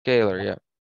Scalar, yeah.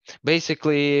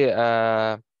 Basically,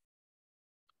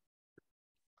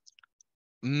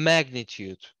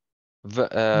 magnitude,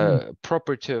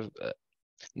 property of,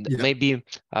 Yeah. maybe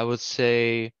I would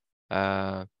say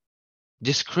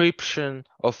description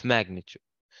of magnitude,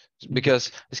 Yeah.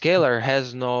 because scalar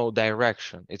has no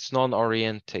direction. It's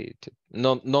non-orientated.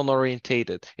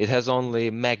 It has only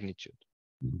magnitude.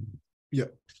 Yeah.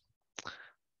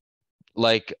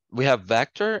 Like we have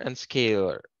vector and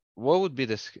scalar. What would be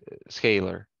the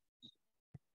scalar?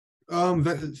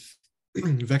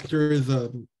 Vector is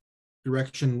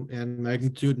direction and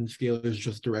magnitude, and scalar is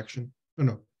just direction. Oh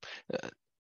no, Uh,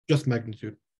 just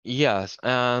magnitude. yes,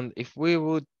 and if we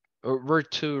were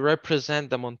to represent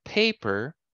them on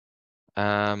paper,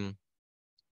 the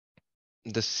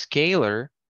scalar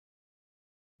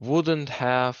wouldn't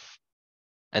have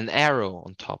an arrow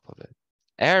on top of it.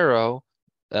 Arrow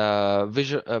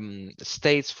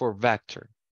states for vector,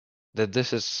 that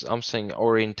this is something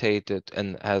orientated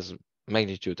and has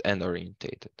magnitude and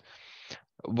orientated.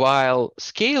 While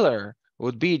scalar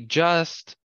would be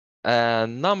just a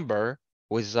number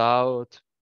without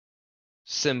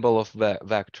symbol of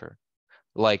vector,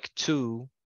 like 2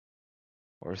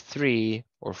 or 3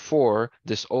 or 4.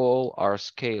 This all are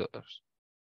scalars.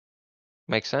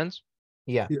 Make sense?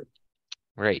 Yeah. Yeah.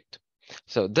 Great.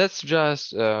 So that's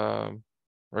just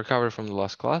recovery from the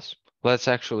last class. Let's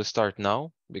actually start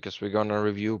now, because we're gonna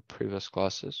review previous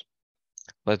classes.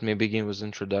 Let me begin with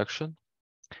introduction.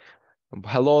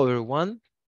 Hello, everyone.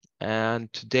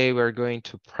 And today we're going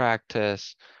to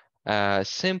practice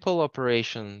simple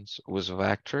operations with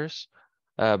vectors,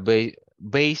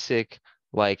 basic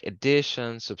like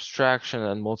addition, subtraction,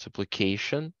 and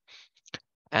multiplication.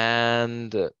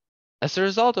 And as a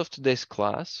result of today's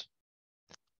class,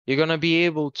 you're going to be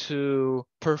able to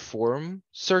perform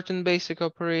certain basic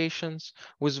operations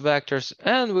with vectors,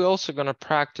 and we're also going to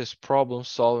practice problem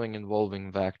solving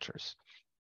involving vectors.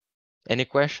 Any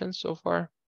questions so far?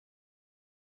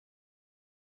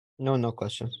 No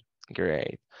questions.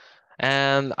 Great.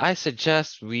 And I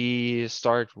suggest we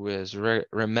start with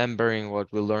remembering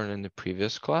what we learned in the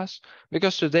previous class,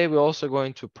 because today we're also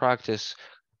going to practice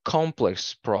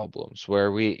complex problems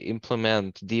where we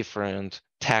implement different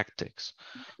tactics.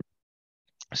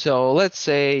 So let's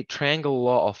say triangle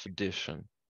law of addition.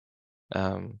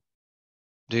 Do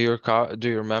you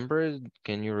remember it?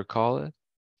 Can you recall it?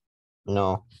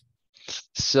 No.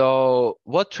 So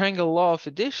what triangle law of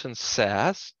addition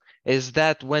says is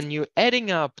that when you're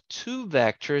adding up two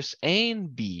vectors A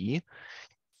and B,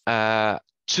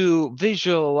 to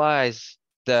visualize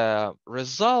the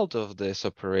result of this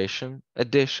operation,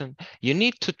 addition, you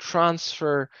need to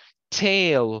transfer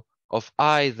tail of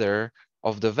either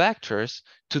of the vectors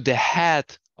to the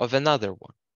head of another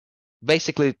one.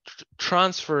 Basically,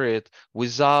 transfer it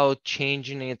without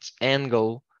changing its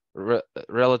angle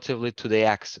relatively to the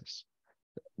axis.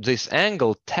 This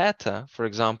angle, theta, for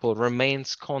example,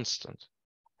 remains constant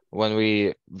when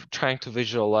we trying to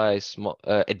visualize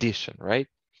addition, right?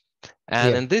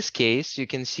 And Yeah. in this case, you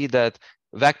can see that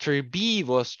vector B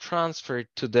was transferred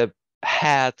to the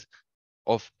head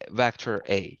of vector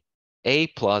A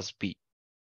plus B,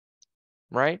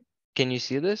 right? Can you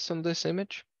see this in this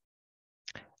image?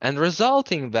 And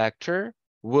resulting vector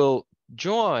will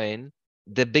join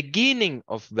the beginning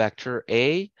of vector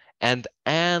A and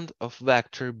end of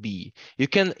vector B. You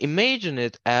can imagine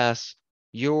it as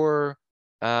your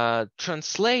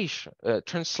translation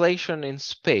in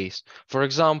space. For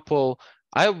example,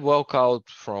 I walk out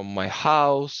from my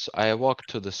house, I walked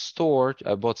to the store,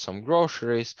 I bought some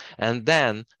groceries, and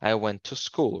then I went to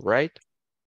school, right?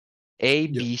 A,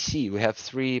 Yeah. B, C, we have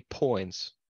 3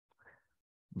 points.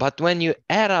 But when you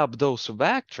add up those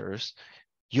vectors,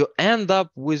 you end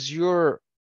up with your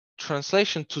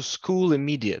translation to school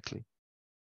immediately.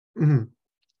 Mhm.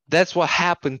 That's what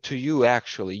happened to you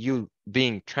actually, you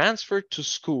being transferred to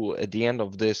school at the end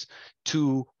of this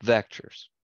 2 vectors.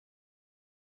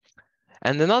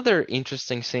 And another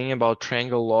interesting thing about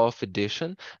triangle law of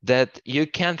addition, that you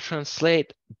can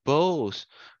translate both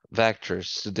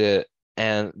vectors to the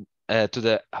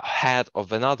head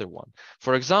of another one.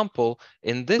 For example,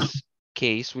 in this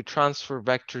case, we transfer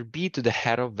vector B to the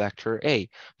head of vector A.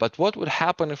 But what would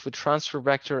happen if we transfer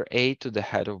vector A to the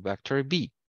head of vector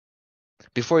B?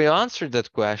 Before you answer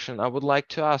that question, I would like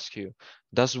to ask you,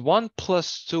 does 1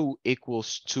 plus 2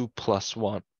 equals 2 plus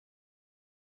 1?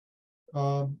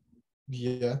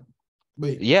 Yeah.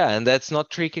 Wait. Yeah, and that's not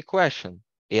tricky question.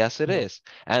 Yes, it No. is.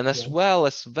 And as Yeah. well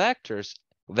as vectors,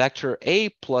 vector A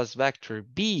plus vector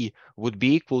B would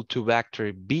be equal to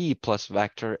vector B plus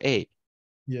vector A.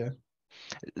 Yeah.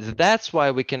 That's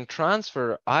why we can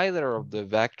transfer either of the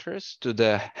vectors to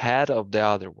the head of the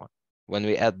other one when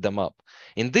we add them up.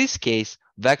 In this case,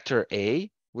 vector A,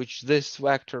 which this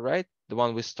vector, right, the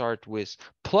one we start with,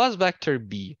 plus vector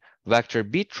B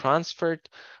transferred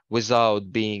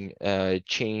without being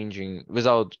changing,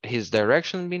 without his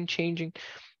direction being changing,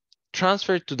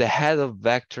 transferred to the head of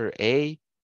vector A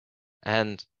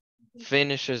and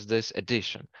finishes this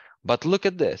addition. But look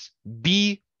at this,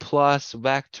 B plus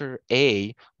vector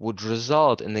A would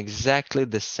result in exactly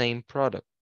the same product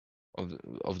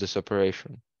of this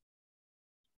operation.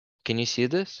 Can you see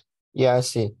this? Yeah, I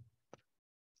see.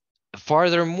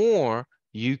 Furthermore,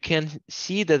 you can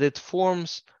see that it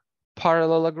forms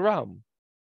parallelogram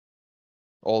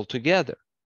altogether.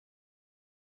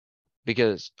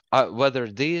 Because whether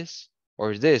this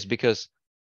or this, because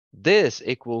this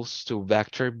equals to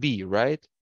vector B, right?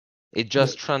 It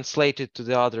just translated to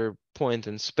the other point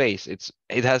in space. It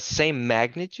has same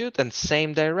magnitude and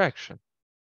same direction.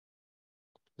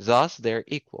 Thus, they're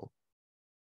equal.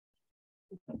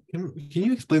 Can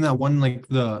you explain that one, like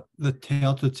the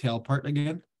tail to tail part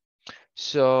again?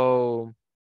 So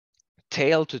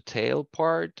tail to tail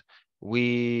part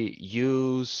we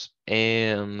use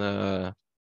in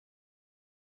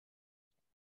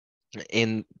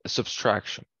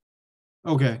subtraction.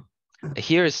 Okay.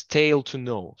 Here is tail to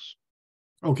nose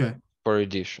Okay. for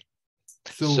addition.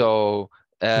 So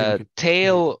okay.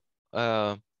 Tail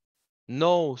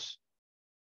nose,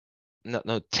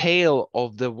 no, tail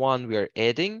of the one we are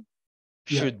adding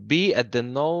should be at the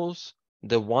nose,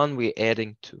 the one we're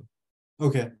adding to.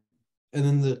 Okay. And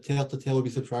then the tail to tail will be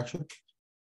subtraction?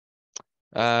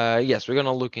 Yes, we're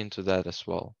gonna look into that as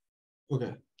well.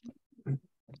 Okay.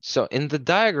 So in the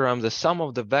diagram, the sum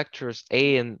of the vectors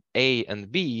A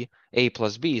and B, A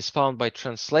plus B, is found by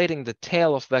translating the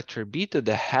tail of vector B to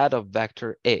the head of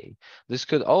vector A. This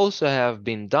could also have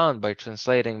been done by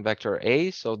translating vector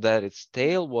A so that its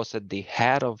tail was at the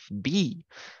head of B.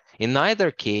 In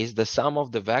either case, the sum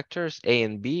of the vectors A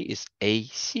and B is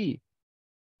AC.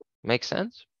 Make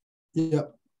sense? Yeah.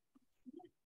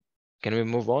 Can we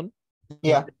move on?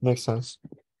 Yeah, makes sense.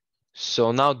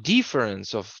 So now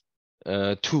difference of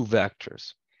two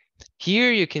vectors.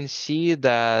 Here you can see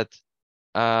that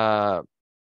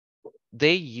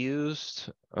they used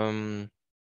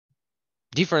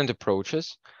different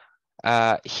approaches.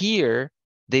 Here,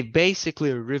 they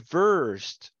basically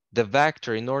reversed the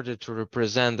vector in order to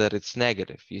represent that it's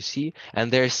negative, you see?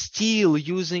 And they're still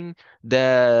using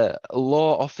the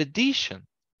law of addition,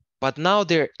 but now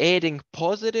they're adding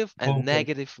positive and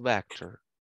negative vector.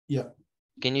 Yeah.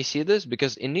 Can you see this?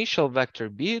 Because initial vector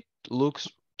B looks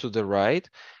to the right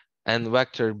and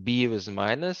vector B with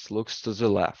minus looks to the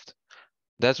left.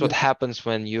 That's what happens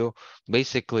when you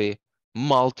basically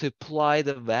multiply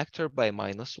the vector by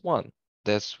 -1.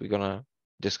 That's we're gonna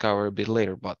discover a bit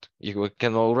later, but you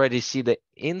can already see the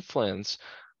influence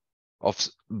of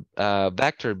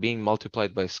vector being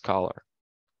multiplied by scalar.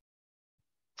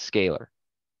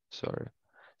 Sorry.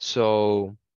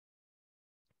 So,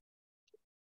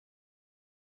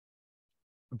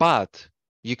 but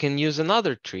you can use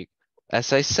another trick.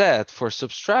 As I said, for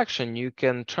subtraction, you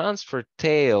can transfer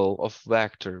tail of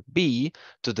vector B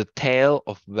to the tail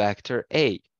of vector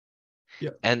A.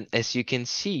 Yeah. And as you can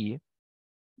see,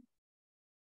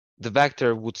 the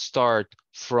vector would start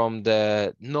from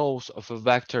the nose of a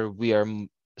vector we are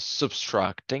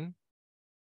subtracting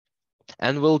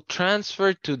and will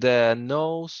transfer to the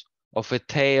nose of a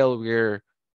tail we're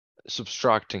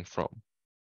subtracting from.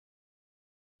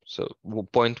 So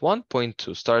point 1, point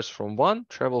 2 starts from 1,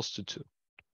 travels to 2.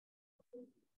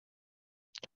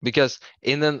 Because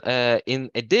in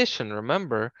addition,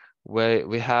 remember, where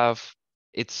we have,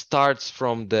 it starts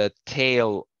from the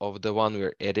tail of the one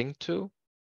we're adding to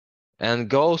and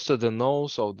goes to the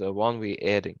nose of the one we're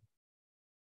adding.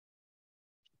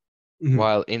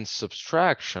 While in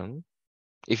subtraction,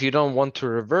 if you don't want to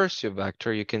reverse your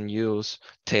vector, you can use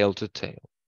tail to tail.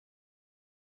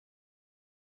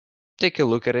 Take a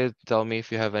look at it. Tell me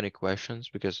if you have any questions,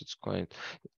 because it's quite,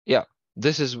 yeah,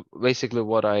 this is basically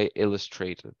what I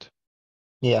illustrated.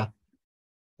 Yeah.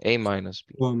 A minus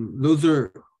B. Those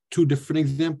are two different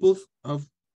examples of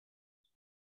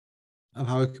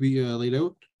how it could be laid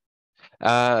out.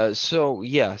 So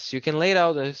yes, you can lay it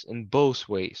out as in both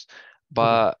ways,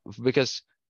 but because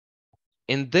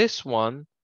in this one,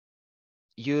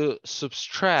 you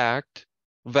subtract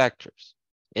vectors.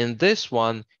 In this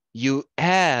one, you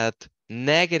add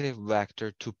negative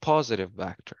vector to positive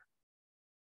vector.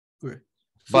 Okay.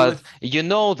 So But you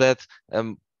know that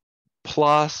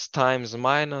plus times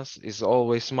minus is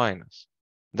always minus.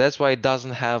 That's why it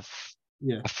doesn't have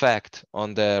Yeah. effect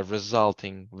on the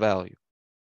resulting value.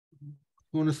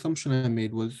 One assumption I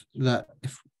made was that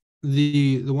if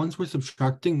the ones we're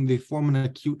subtracting, they form an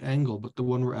acute angle, but the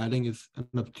one we're adding is an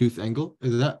obtuse angle.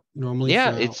 Is that normally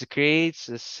Yeah, so? it creates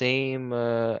the same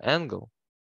angle.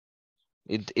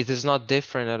 It is not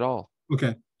different at all.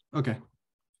 Okay. Okay.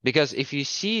 Because if you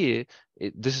see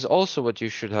this is also what you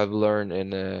should have learned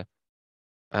in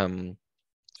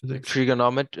Physics.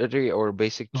 trigonometry or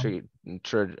basic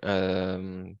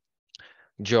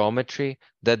geometry,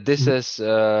 that this is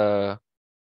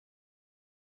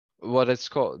what it's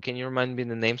called. Can you remind me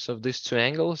the names of these two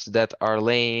angles that are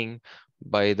laying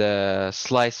by the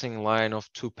slicing line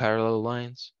of two parallel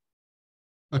lines?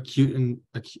 Acute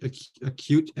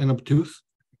and obtuse.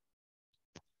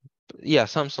 Yeah,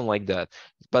 something like that.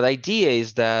 But the idea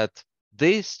is that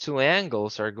these two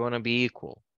angles are going to be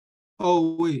equal.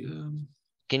 Oh wait.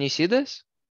 Can you see this?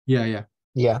 Yeah. Yeah.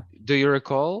 Yeah. Do you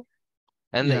recall?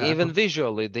 And Yeah. even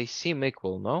visually, they seem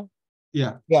equal, no?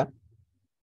 Yeah. Yeah.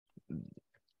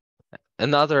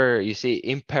 Another, you see,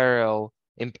 empirical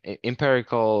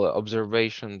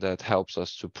observation that helps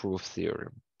us to prove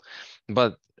theorem.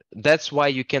 But that's why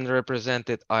you can represent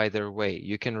it either way.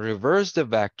 You can reverse the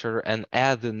vector and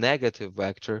add the negative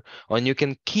vector, or you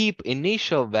can keep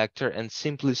initial vector and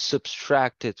simply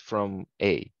subtract it from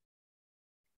A.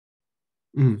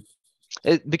 Mhm.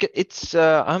 Because it's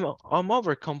I'm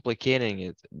overcomplicating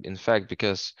it, in fact,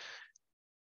 because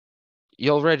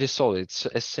you already saw it. It's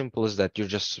as simple as that. You're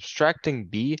just subtracting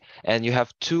B and you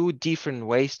have two different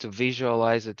ways to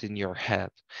visualize it in your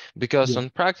head. Because Yeah. on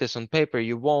practice, on paper,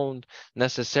 you won't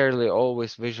necessarily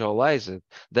always visualize it.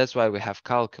 That's why we have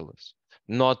calculus,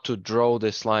 not to draw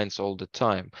these lines all the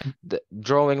time.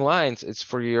 Drawing lines, it's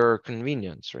for your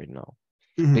convenience right now.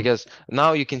 Mhm. Because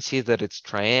now you can see that it's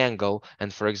triangle,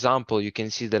 and for example, you can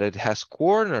see that it has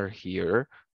corner here.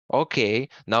 Okay,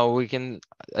 now we can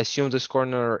assume this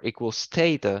corner equals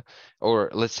theta, or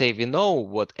let's say we know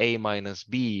what A minus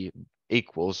B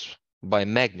equals by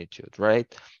magnitude,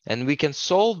 right? And we can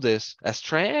solve this as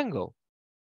triangle.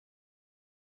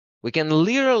 We can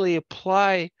literally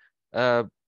apply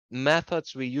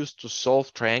methods we use to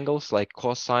solve triangles like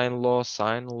cosine law,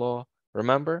 sine law,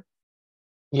 remember?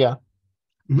 Yeah.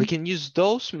 We Mhm. can use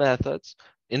those methods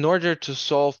in order to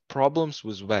solve problems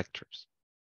with vectors.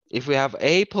 If we have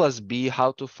A plus B,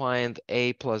 how to find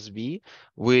A plus B?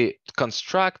 We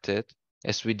construct it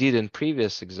as we did in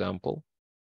previous example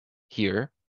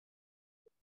here.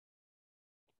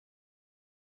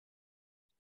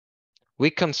 We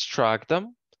construct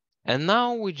them, and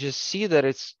now we just see that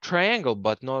it's triangle,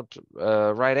 but not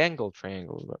right angle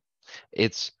triangle.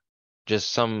 It's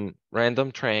just some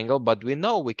random triangle, but we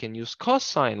know we can use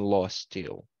cosine law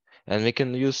still, and we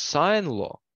can use sine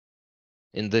law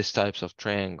in these types of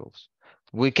triangles.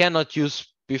 We cannot use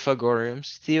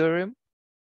Pythagorean's theorem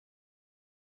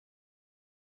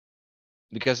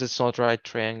because it's not right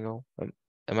triangle. Am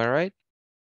I right?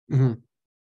 Mhm.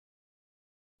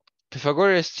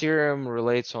 Pythagorean's theorem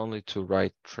relates only to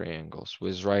right triangles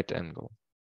with right angle.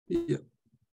 Yeah.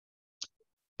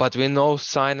 But we know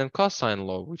sine and cosine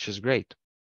law, which is great.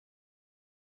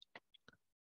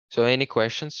 So any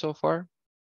questions so far?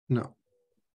 No.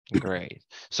 Great.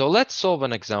 So let's solve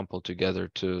an example together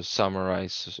to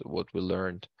summarize what we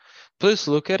learned. Please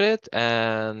look at it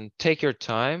and take your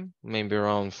time, maybe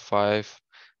around 5,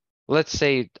 let's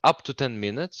say up to 10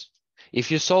 minutes.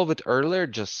 If you solve it earlier,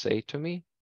 just say to me.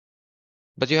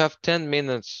 But you have 10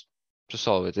 minutes to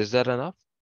solve it. Is that enough?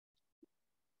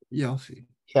 Yeah. I'll see.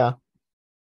 Yeah.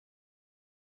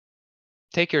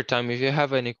 Take your time. If you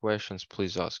have any questions,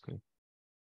 please ask me.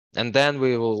 And then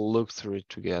we will look through it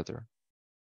together.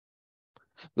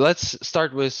 Let's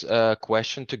start with a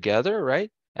question together,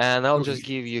 right? And I'll just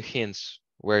Okay. give you hints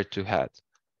where to head.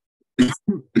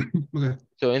 Okay.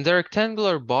 So in the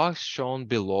rectangular box shown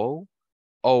below,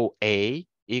 OA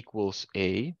equals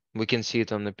A. We can see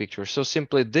it on the picture. So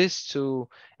simply these two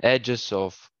edges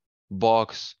of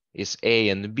box is A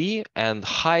and B, and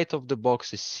height of the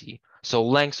box is C. So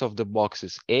length of the box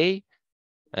is A,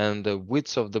 and the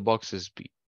width of the box is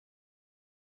B.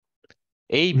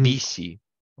 A, B, Mhm. C.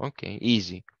 Okay,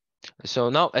 easy. So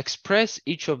now express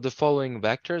each of the following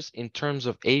vectors in terms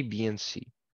of A, B, and C.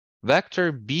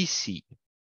 Vector BC.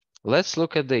 Let's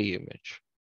look at the image.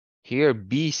 Here,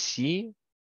 BC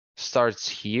starts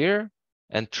here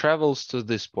and travels to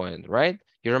this point, right?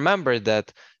 You remember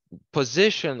that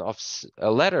position of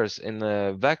letters in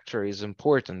a vector is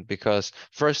important because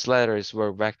first letter is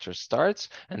where vector starts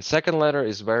and second letter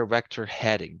is where vector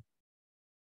heading.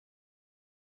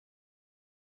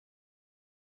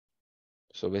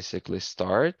 So basically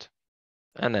start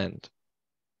and end.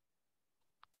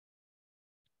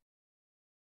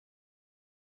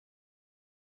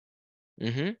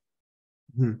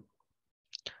 Mhm.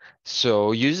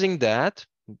 So using that,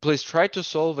 please try to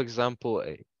solve example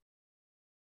A.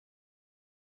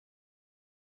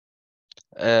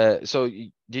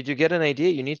 Did you get an idea?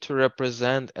 You need to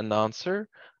represent an answer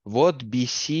what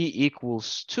BC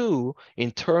equals to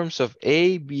in terms of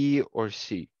A, B, or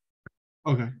C.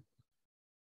 Okay.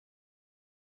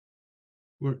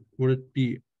 Would it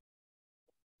be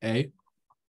A?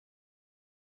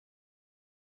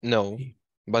 No,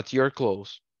 but you're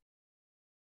close.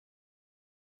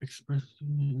 Expressed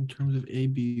in terms of A,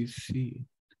 B, C.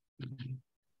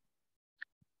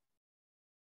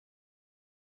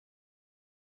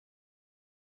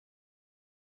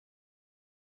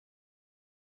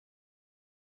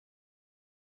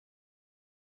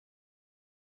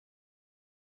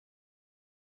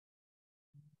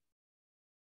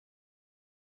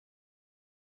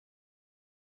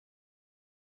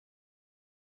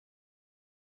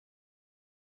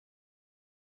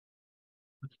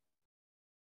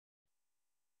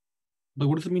 But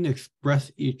what does it mean to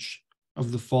express each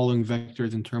of the following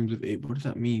vectors in terms of A? What does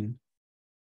that mean?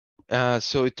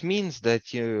 So it means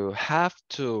that you have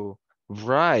to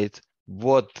write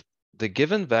what the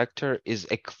given vector is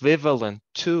equivalent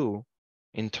to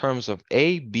in terms of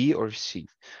A, B, or C.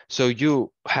 So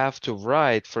you have to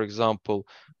write, for example,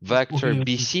 vector Okay.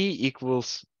 BC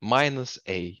equals minus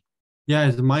A. Yeah,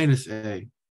 it's minus A.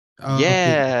 Okay.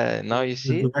 Yeah, now you The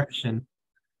see it? direction.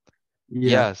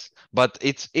 Yeah. Yes, but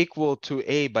it's equal to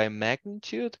A by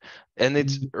magnitude and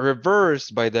it's Mhm.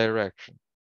 reversed by direction.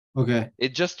 Okay.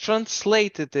 It just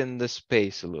translated in the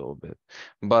space a little bit.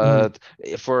 Mhm. But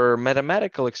for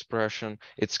mathematical expression,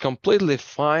 it's completely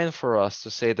fine for us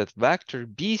to say that vector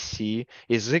BC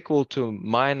is equal to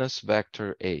minus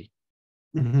vector A.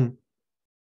 Mhm.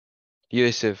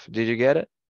 Yusuf, did you get it?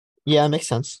 Yeah, makes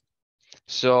sense.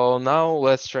 So now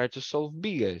let's try to solve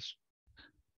B, guys.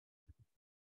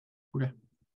 Okay.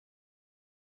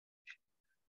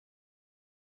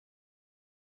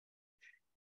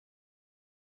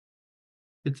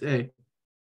 It's A.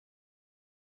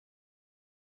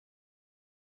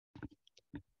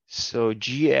 So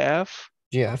GF,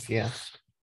 GF, yeah.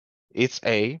 it's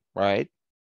A, right?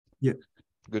 Yeah.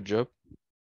 Good job.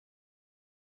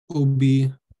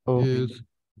 OB OB. is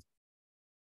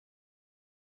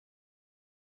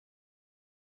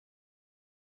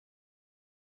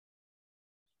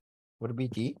Would it be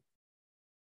D?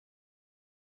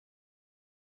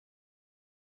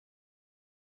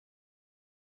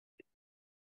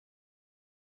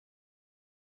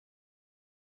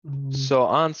 So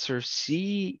answer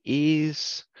C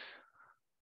is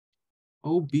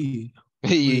OB.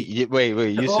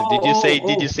 wait, Yusuf, did you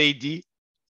say D?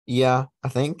 Yeah, I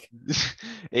think.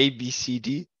 A, B, C,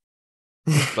 D?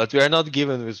 But we are not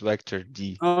given with vector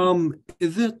D.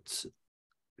 Is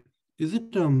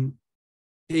it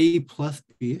A plus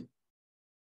B?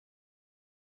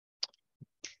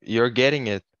 You're getting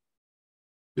it.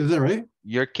 Is that right?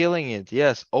 You're killing it.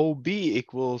 Yes, OB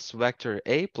equals vector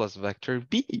A plus vector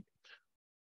B.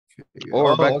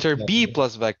 Or Oh, vector B okay.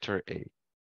 plus vector A.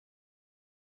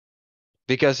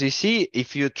 Because you see,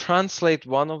 if you translate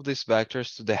one of these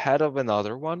vectors to the head of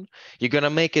another one, you're going to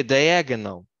make a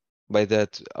diagonal by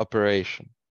that operation.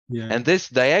 Yeah. And this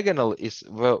diagonal is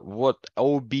what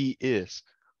OB is.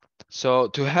 So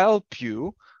to help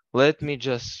you, let me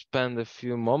just spend a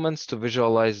few moments to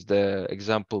visualize the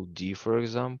example D, for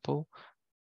example,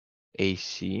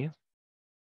 AC.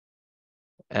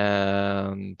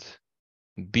 And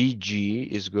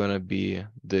BG is going to be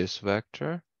this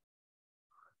vector.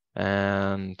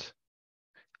 And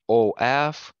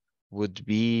OF would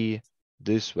be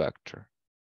this vector.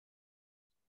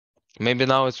 Maybe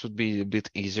now it would be a bit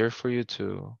easier for you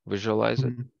to visualize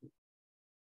it. Mhm.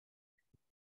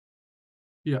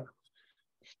 Yeah.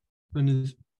 Then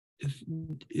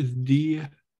is D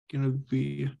gonna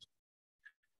be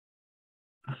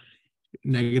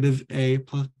negative A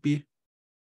plus B?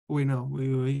 Wait, no,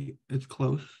 wait, it's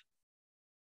close.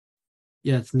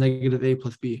 Yeah, it's negative A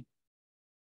plus B.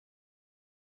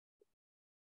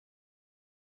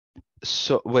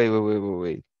 So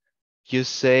wait. You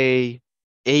say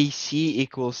AC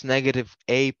equals negative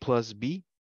A plus B?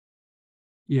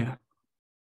 Yeah.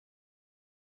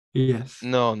 Yes.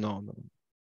 No. No.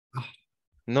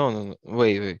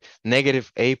 Wait.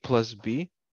 Negative A plus B?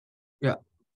 Yeah.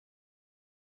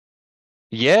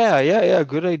 Yeah.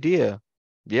 Good idea.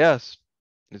 Yes,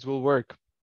 it will work.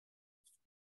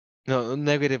 No,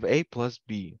 negative A plus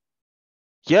B.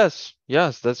 Yes,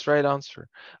 that's right answer.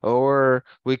 Or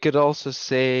we could also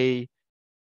say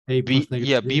A plus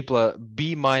negative B B. plus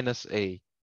B minus A.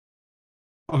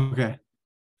 Okay.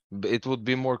 It would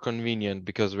be more convenient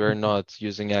because we're not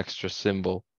using extra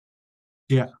symbol.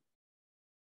 Yeah.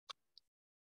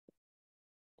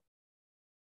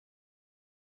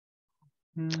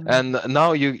 And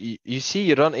now you see,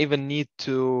 you don't even need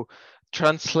to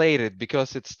translate it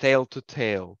because it's tail to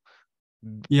tail.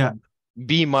 Yeah.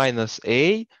 B minus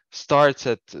A starts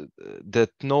at the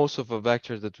nose of a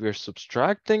vector that we're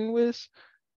subtracting with.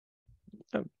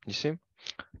 You see?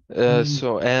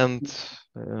 So, and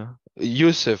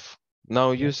Yusuf,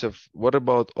 now Yusuf, what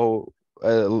about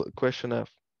question F?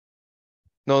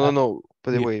 No.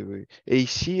 But Yeah. wait.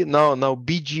 AC, now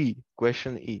BG,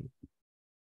 question E.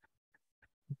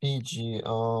 BG,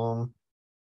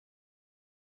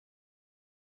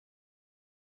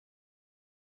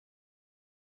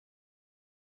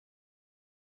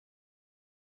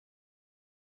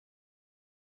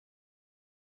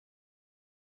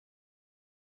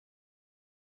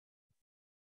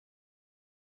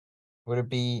 would it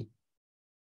be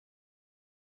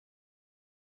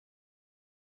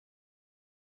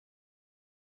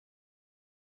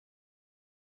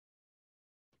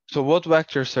So what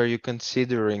vectors are you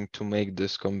considering to make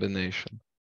this combination?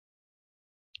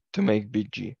 To make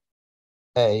BG?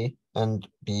 A and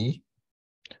B?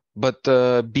 But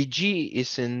BG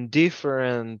is in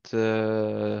different,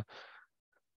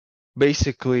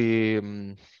 basically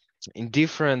in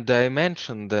different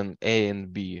dimension than A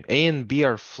and B. A and B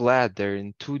are flat, they're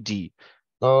in 2D.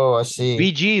 Oh, I see.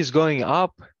 BG is going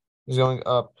up. Is going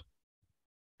up.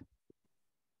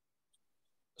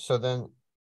 So then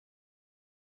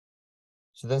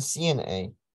C and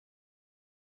A.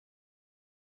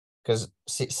 Because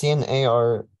C and A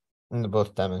are in the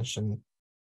both dimension.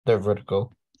 They're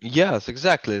vertical. Yes,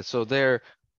 exactly. So they're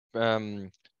at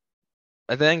an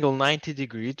angle 90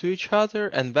 degree to each other,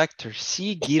 and vector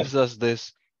C gives us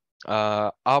this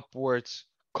upwards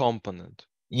component.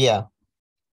 Yeah.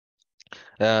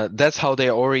 That's how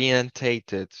they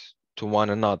orientated to one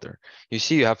another. You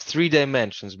see, you have 3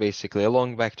 dimensions basically,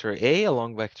 along vector A,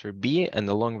 along vector B, and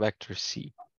along vector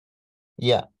C.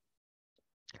 Yeah.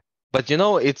 But you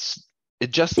know, it's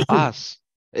just us.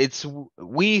 It's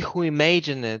we who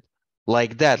imagine it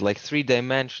like that, like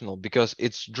 3-dimensional, because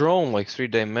it's drawn like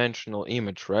 3-dimensional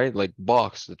image, right? Like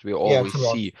box that we Yeah, always it's a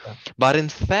box, see. yeah. But in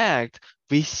fact,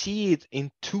 we see it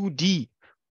in 2D.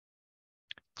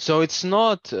 So it's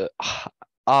not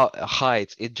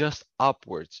height, it's just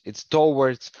upwards. It's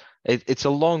towards, it's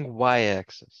along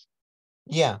y-axis.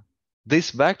 Yeah.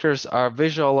 These vectors are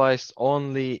visualized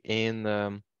only in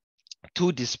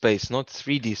 2D space, not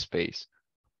 3D space.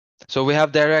 So we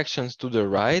have directions to the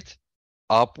right,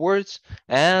 upwards,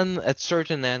 and at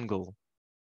certain angle.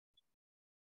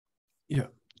 Yeah.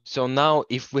 So now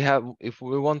if we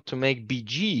want to make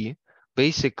BG,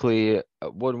 basically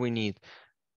what we need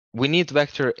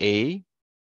vector A,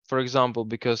 for example,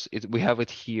 because we have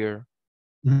it here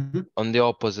on the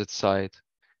opposite side.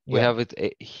 We Yeah. have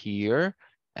it here.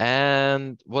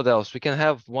 And what else? We can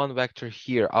have one vector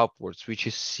here upwards, which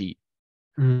is C.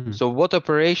 So what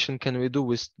operation can we do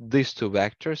with these 2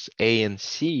 vectors, A and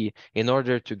C, in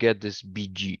order to get this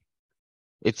BG?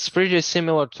 It's pretty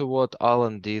similar to what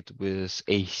Alan did with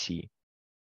AC.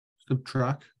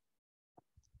 Subtract.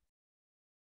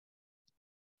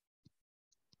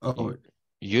 Oh,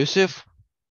 Yusuf?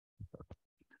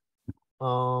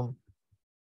 So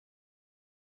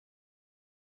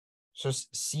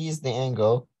C is the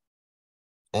angle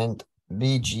and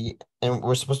BG, and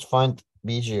we're supposed to find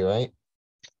BG, right?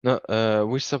 No,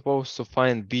 we're supposed to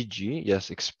find BG.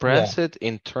 Yes, express it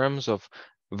in terms of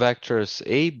vectors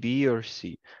A, B, or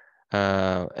C.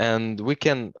 And we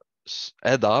can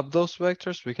add up those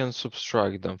vectors. We can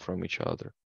subtract them from each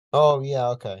other. Oh, yeah,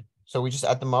 okay. So we just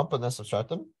add them up and then subtract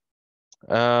them?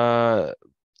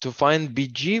 To find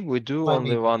BG, we do Find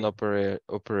only BG. one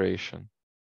operation.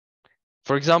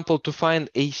 For example, to find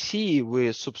AC,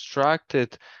 we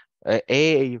subtracted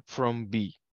A from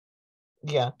B.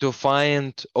 Yeah. To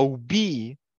find OB,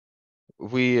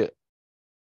 we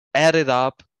added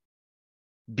up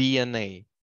B and A.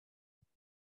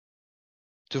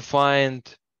 To find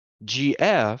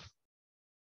GF,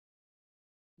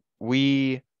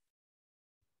 we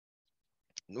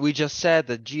just said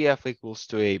that GF equals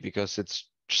to A because it's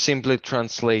simply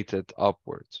translated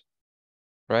upwards,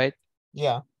 right?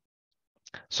 Yeah.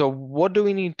 So what do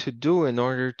we need to do in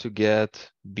order to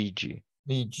get BG?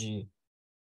 BG.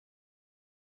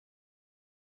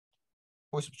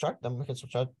 We subtract them. We can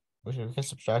subtract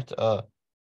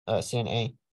C and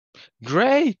A.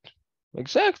 Great.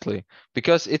 Exactly,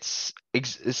 because it's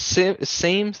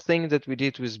same thing that we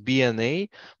did with B and A,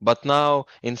 but now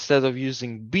instead of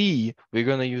using B, we're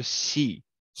gonna use C.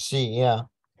 C, yeah.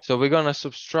 So we're gonna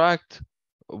subtract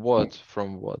what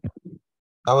from what?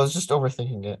 I was just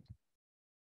overthinking it.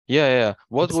 Yeah.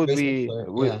 What It's would basically,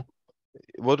 yeah.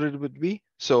 what it would be?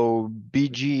 So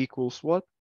BG equals what?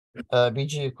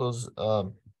 BG equals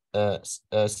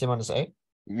C minus A.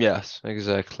 Yes,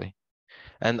 exactly.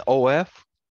 And OF?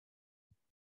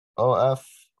 OF,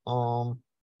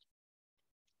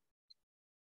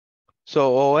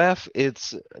 So OF,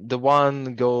 it's the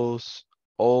one goes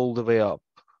all the way up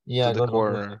yeah, to it the goes all the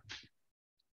way corner. up.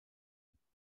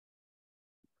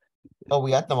 Oh,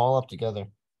 we add them all up together.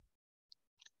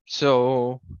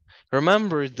 So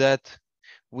remember that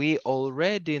we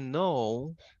already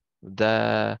know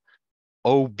the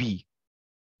OB,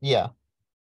 Yeah,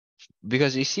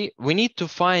 because you see, we need to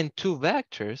find two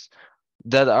vectors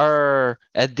that are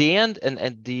at the end and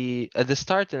at the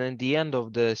start and at the end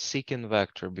of the secant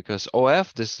vector, because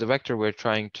OF, this is the vector we're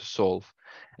trying to solve.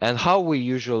 And how we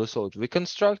usually solve, we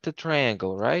construct a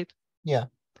triangle, right? yeah,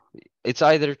 It's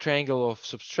either a triangle of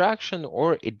subtraction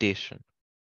or addition.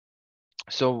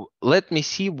 So let me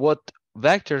see what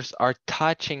vectors are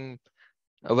touching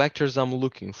vectors I'm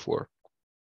looking for.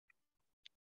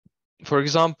 For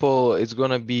example, it's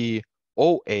gonna be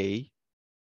OA,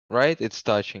 right? It's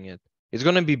touching it. It's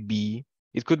gonna be B.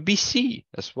 It could be C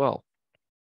as well.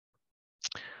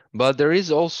 But there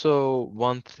is also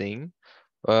one thing.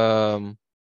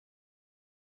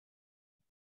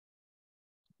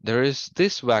 There is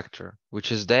this vector,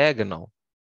 which is diagonal,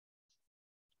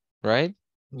 right?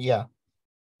 yeah,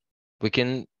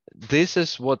 This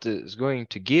is what is going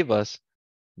to give us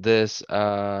this.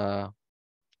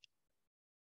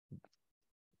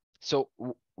 So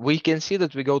we can see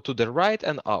that we go to the right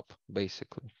and up,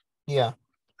 basically. yeah.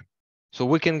 So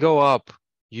we can go up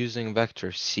using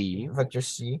vector C, Vector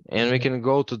C. and we can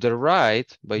go to the right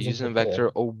by Using using vector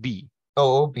vector A. OB.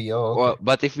 Oh, OB. Oh, okay. Well,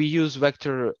 but if we use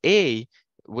vector A,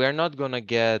 we're not gonna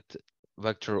get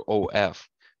vector OF,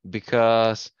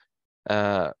 because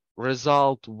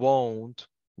result won't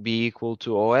be equal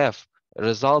to OF.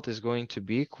 Result is going to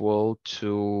be equal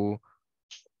to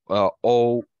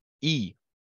OE.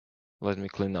 Let me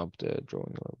clean up the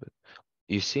drawing a little bit.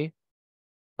 You see?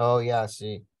 Oh, yeah,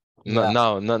 C.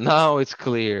 No, Yeah, now it's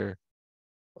clear.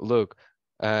 Look,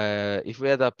 if we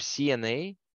add up C and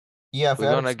A, yeah. If we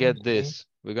we're add up gonna C and get A, this.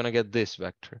 We're gonna get this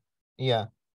vector. yeah.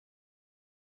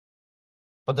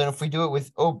 But then if we do it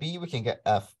with OB, we can get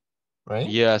F, right?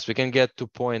 Yes, we can get to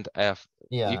point F.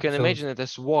 You Yeah. can So imagine it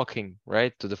as walking,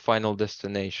 right, to the final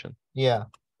destination. yeah,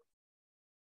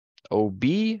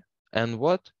 OB and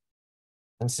what?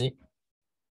 and C.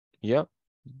 Yeah,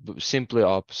 simply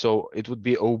up. So it would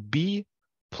be OB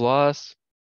plus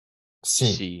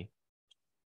C. C.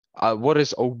 What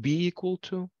is OB equal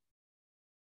to?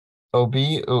 OB.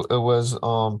 It was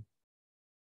Oh,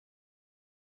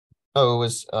 it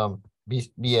was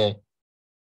BA.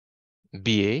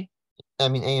 BA. I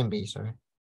mean A and B. Sorry.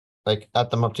 Like add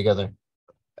them up together.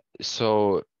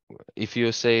 So if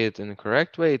you say it in the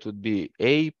correct way, it would be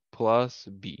A plus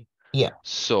B. Yeah.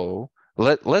 So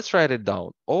let's write it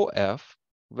down. OF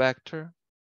vector.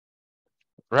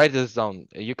 Write this down.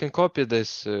 You can copy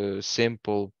this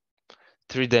simple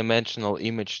three-dimensional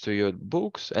image to your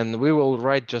books, and we will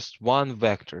write just one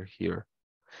vector here.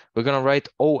 We're gonna write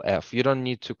OF. You don't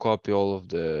need to copy all of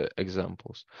the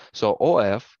examples. So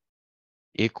OF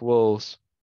equals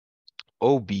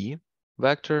OB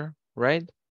vector, right?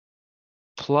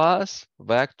 Plus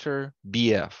vector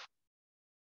BF.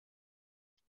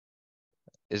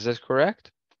 Is that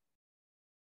correct?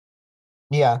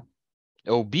 Yeah.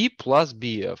 OB plus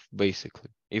BF, basically,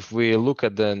 if we look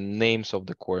at the names of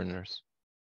the corners.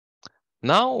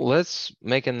 Now let's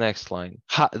make a next line.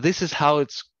 This is how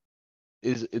it's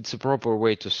a proper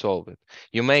way to solve it.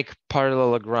 You make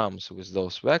parallelograms with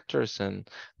those vectors, and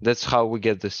that's how we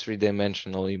get this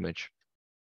three-dimensional image.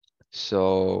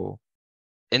 So,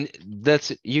 and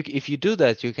that's you. If you do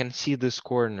that, you can see these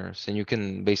corners, and you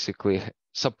can basically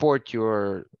support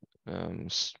your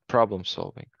problem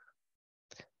solving.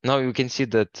 Now you can see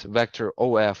that vector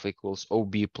OF equals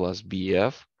OB plus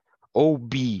BF,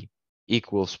 OB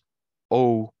equals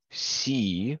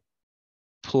OC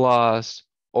plus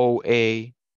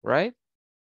OA, right?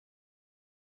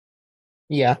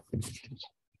 Yeah.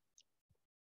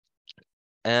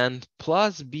 And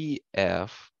plus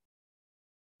BF,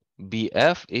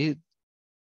 it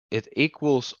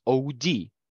equals OD.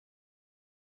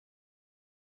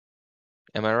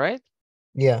 Am I right?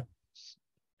 Yeah.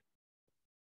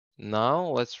 Now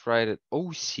let's write it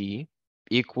OC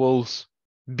equals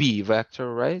B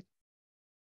vector, right?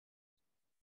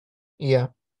 Yeah.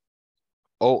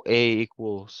 OA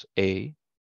equals A.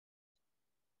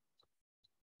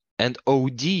 and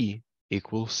OD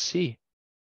equals C.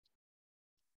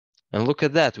 And look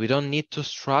at that, we don't need to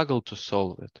struggle to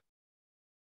solve it.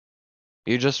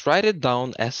 You just write it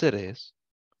down as it is,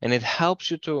 and it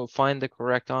helps you to find the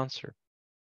correct answer.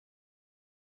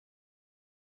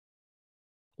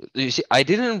 You see, I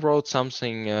didn't wrote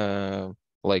something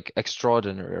like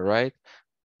extraordinary, right?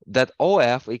 That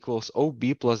OF equals OB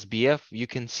plus BF, you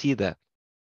can see that.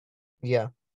 Yeah.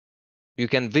 You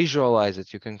can visualize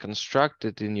it, you can construct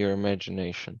it in your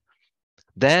imagination.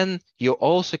 Then you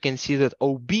also can see that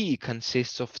OB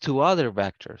consists of two other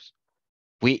vectors.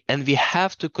 We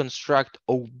have to construct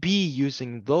OB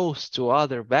using those two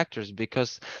other vectors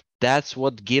because that's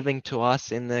what giving to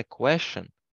us in the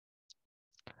question.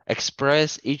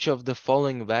 Express each of the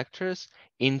following vectors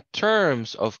in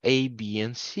terms of A, B,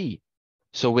 and C.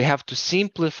 So we have to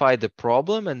simplify the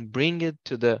problem and bring it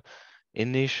to the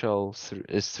initial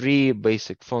three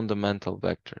basic fundamental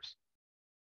vectors.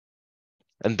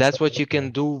 And that's what you can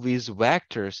do with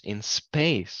vectors in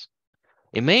space.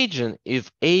 Imagine if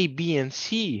A, B, and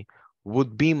C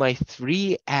would be my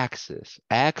three axes,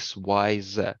 X, Y,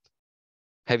 Z.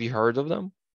 Have you heard of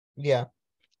them? Yeah.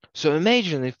 So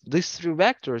imagine if these three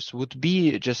vectors would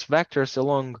be just vectors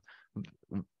along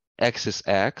axis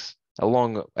X,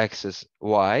 along axis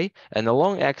Y, and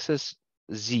along axis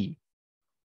Z.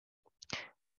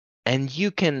 And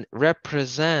you can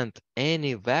represent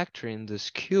any vector in this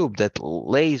cube that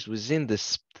lays within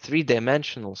this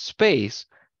three-dimensional space.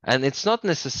 And it's not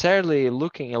necessarily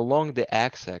looking along the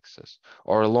x-axis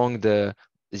or along the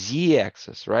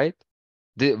z-axis, right?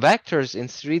 The vectors in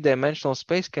three-dimensional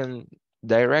space can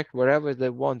direct wherever they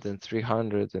want in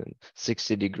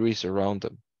 360 degrees around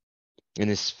them. In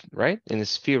this, right? In a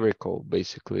spherical,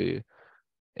 basically,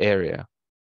 area.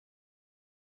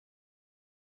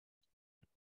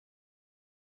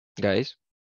 Guys?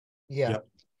 Yeah. Yep.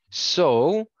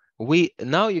 So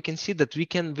now you can see that we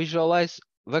can visualize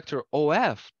vector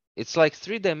OF. It's like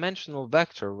three-dimensional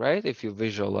vector, right? If you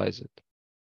visualize it.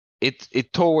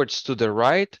 It towards to the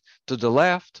right, to the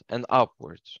left, and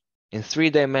upwards in 3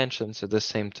 dimensions at the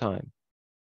same time.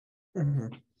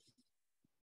 Mhm.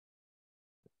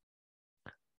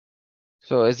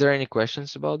 So is there any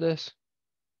questions about this?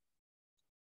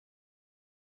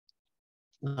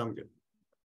 No, I'm good.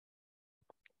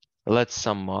 Let's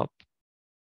sum up.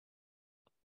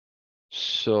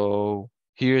 So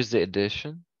here's the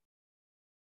addition.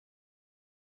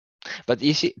 But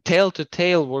you see, tail to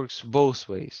tail works both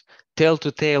ways. Tail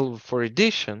to tail for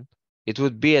addition, it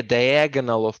would be a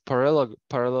diagonal of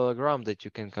parallelogram that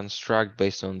you can construct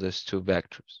based on these two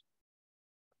vectors.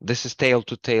 This is tail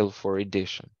to tail for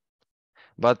addition.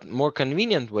 But more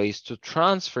convenient ways to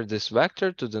transfer this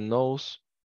vector to the nose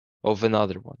of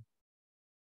another one.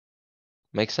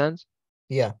 Make sense?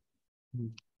 Yeah.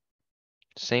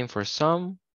 Same for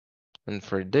sum and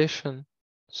for addition,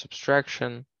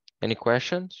 subtraction. Any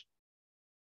questions?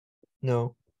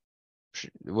 No.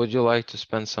 Would you like to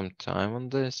spend some time on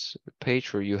this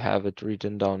page, or you have it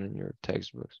written down in your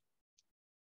textbooks?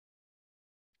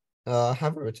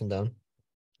 Have it written down.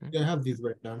 Yeah, I have these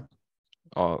written down.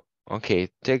 Oh, okay.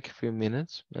 Take a few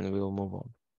minutes and we'll move on.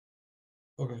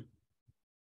 Okay.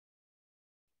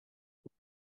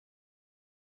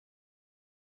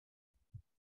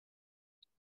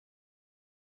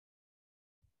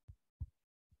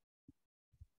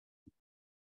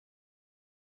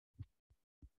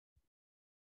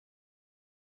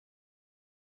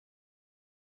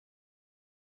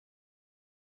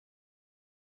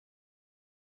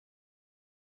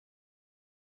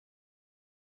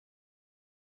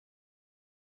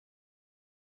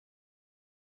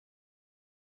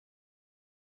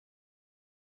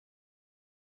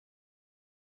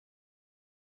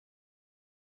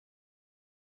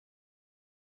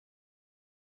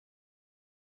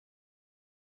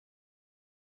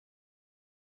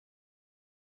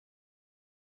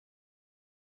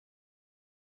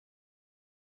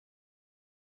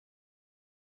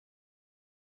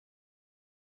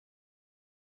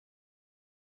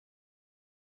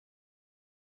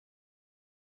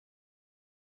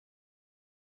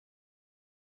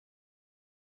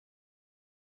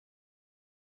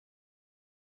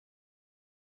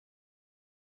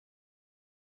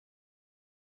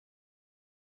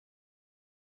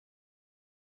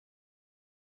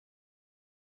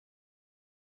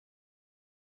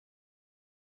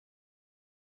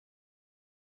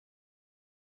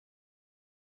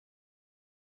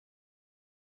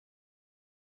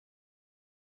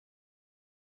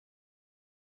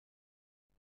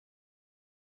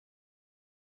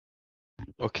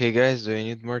 Okay, guys, do you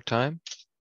need more time?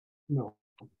 No.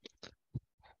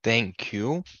 Thank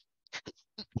you.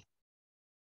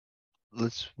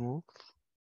 let's move.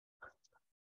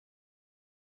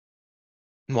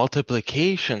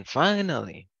 Multiplication,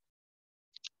 finally.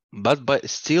 But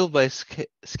still by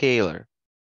scalar.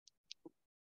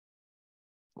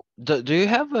 Do you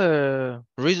have a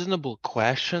reasonable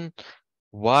question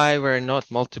why we're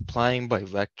not multiplying by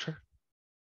vector?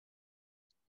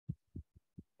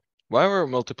 Why we're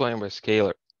multiplying by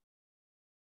scalar?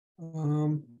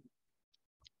 Don't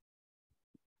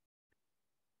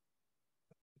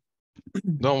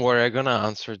worry, I'm gonna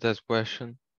answer that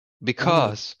question.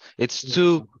 Because it's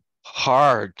too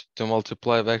hard to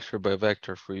multiply vector by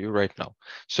vector for you right now.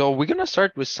 So we're gonna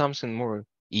start with something more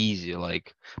easy,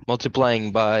 like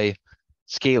multiplying by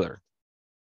scalar.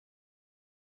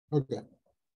 Okay.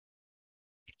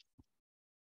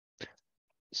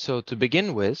 So to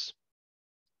begin with,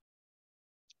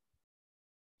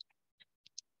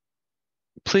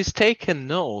 please take a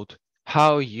note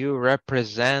how you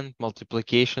represent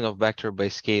multiplication of vector by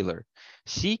scalar.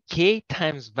 See k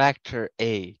times vector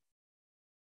a.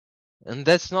 And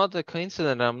that's not a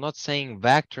coincidence. I'm not saying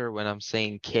vector when I'm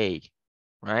saying k,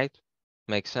 right?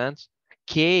 Makes sense?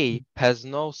 K has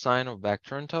no sign of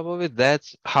vector on top of it.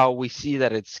 That's how we see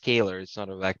that it's scalar. It's not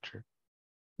a vector.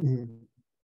 Mhm.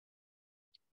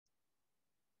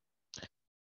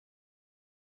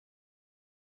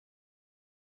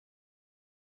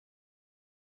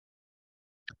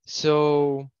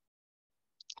 So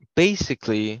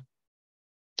basically,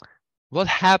 what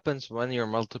happens when you're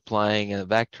multiplying a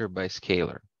vector by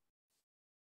scalar?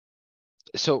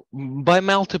 So by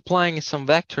multiplying some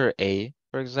vector a,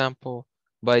 for example,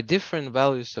 by different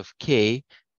values of k,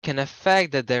 can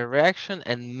affect the direction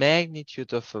and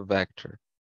magnitude of a vector.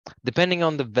 Depending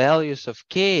on the values of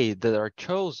k that are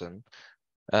chosen,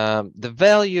 the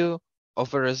value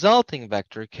of a resulting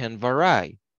vector can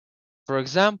vary. For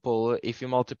example, if you're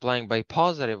multiplying by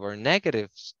positive or negative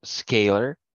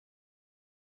scalar,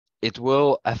 it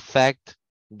will affect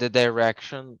the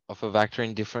direction of a vector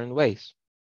in different ways.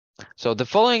 So the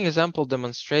following example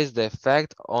demonstrates the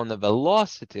effect on a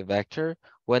velocity vector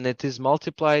when it is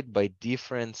multiplied by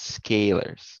different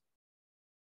scalars.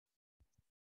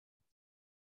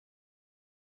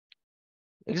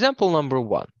 Example number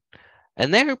 1.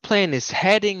 An airplane is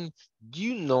heading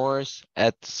due north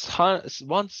at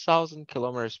 1,000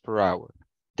 kilometers per hour.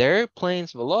 The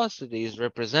airplane's velocity is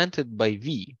represented by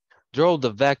v. Draw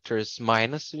the vectors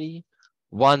minus v,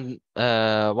 1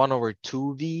 over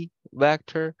 2v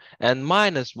vector, and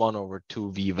minus 1 over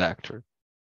 2v vector,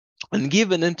 and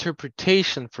give an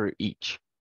interpretation for each.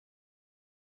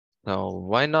 Now,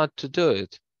 why not to do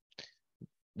it?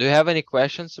 Do you have any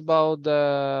questions about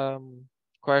the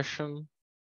question?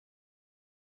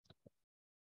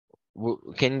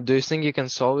 Do you think you can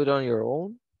solve it on your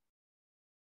own?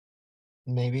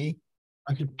 Maybe.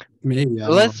 I could maybe. I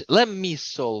don't know. Let me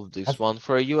solve this one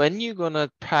for you, and you're gonna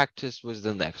practice with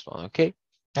the next one, okay?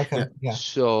 Okay. Yeah.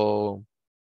 So,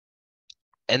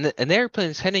 an airplane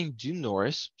is heading due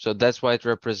north, so that's why it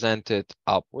represented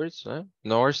upwards. Right?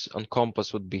 North on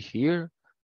compass would be here.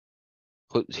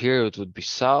 Here it would be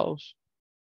south.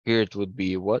 Here it would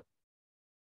be what?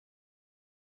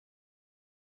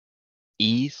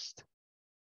 East.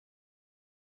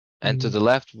 And to the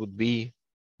left would be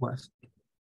West.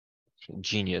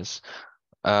 genius.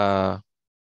 That's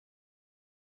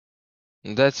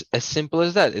as simple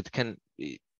as that.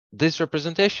 This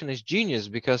representation is genius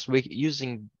because we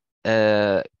using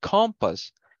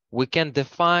compass, we can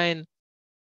define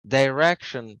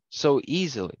direction so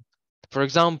easily. For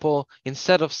example,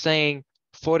 instead of saying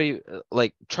 40,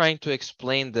 like trying to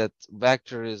explain that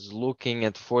vector is looking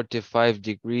at 45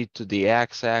 degrees to the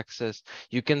x-axis,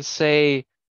 you can say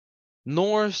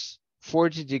north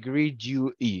 40 degree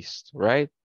due east, right?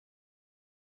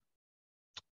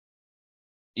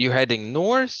 You're heading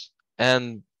north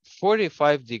and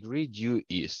 45 degree due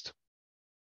east.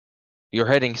 You're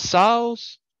heading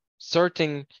south,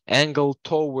 certain angle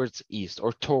towards east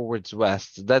or towards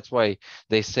west. That's why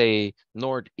they say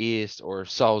northeast or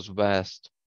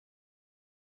southwest.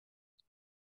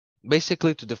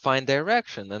 Basically to define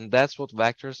direction, and that's what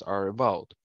vectors are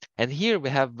about. And here we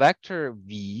have vector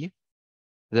v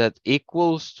that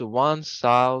equals to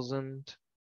 1,000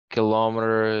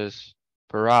 kilometers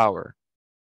per hour.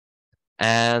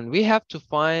 And we have to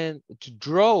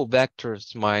draw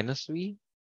vectors minus v,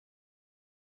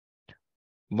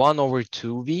 1 over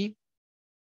 2v,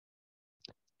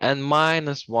 and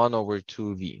minus 1 over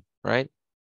 2v, right?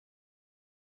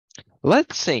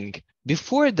 Let's think,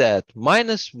 before that,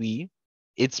 minus v,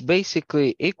 it's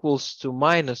basically equals to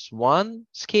minus 1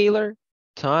 scalar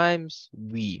times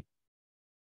v.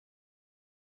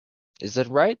 Is that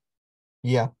right?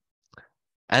 Yeah.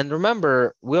 And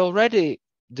remember, we already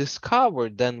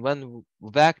discovered that when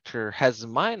vector has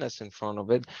minus in front of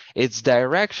it, its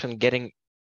direction getting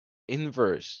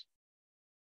inverse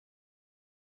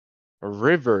or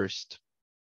reversed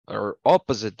or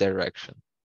opposite direction.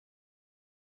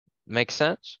 Make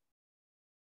sense?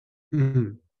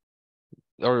 Mhm.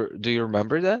 Or do you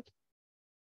remember that?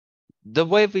 The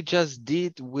way we just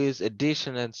did with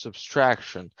addition and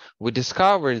subtraction, we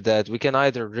discovered that we can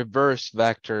either reverse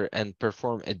vector and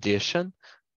perform addition,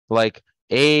 like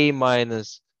a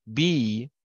minus b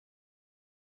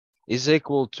is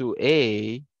equal to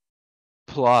a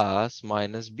plus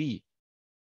minus b,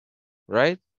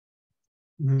 right?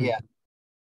 Mhm. Yeah.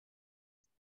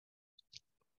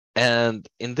 And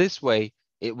in this way,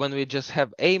 when we just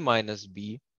have a minus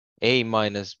b,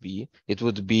 it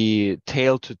would be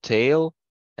tail to tail.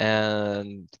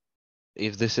 And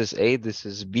if this is a, this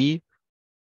is b,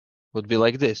 would be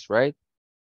like this, right?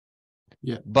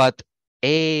 Yeah. But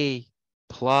a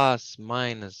plus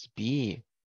minus b,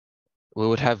 we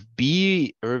would have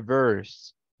b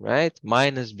reversed, right?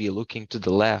 Minus b looking to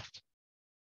the left,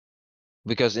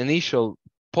 because initial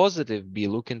positive b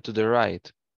looking to the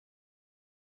right.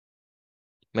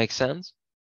 Make sense?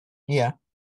 Yeah.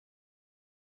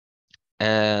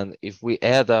 And if we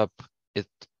add up it,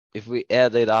 if we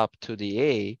add it up to the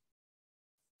a,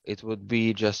 it would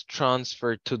be just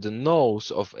transferred to the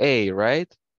nose of a,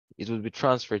 right? It would be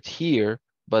transferred here,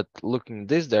 but looking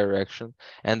this direction,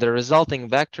 and the resulting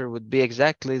vector would be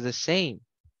exactly the same.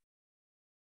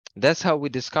 That's how we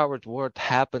discovered what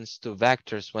happens to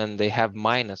vectors when they have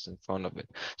minus in front of it.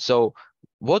 So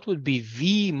what would be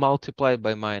v multiplied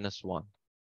by minus 1?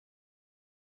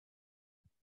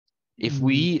 If Mm,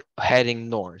 we heading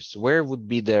north, where would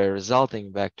be the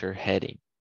resulting vector heading?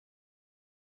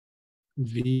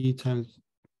 V times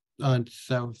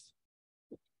south.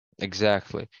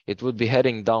 Exactly. It would be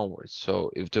heading downwards.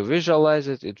 So if to visualize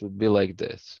it, it would be like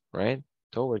this, right?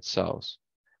 Towards south.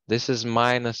 This is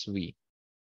minus v,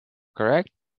 correct?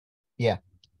 Yeah.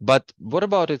 But what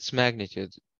about its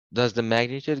magnitude? Does the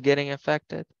magnitude getting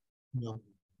affected? No.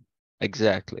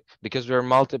 Exactly. Because we're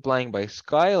multiplying by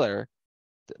scalar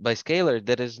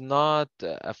that is not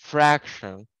a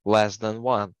fraction less than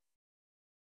 1.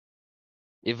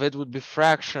 If it would be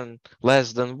fraction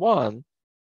less than 1,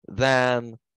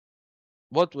 then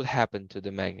what would happen to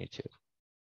the magnitude?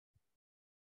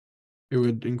 It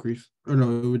would increase. Or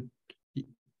no, it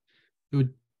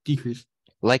would decrease.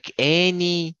 Like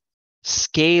any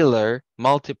scalar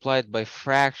multiplied by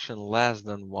fraction less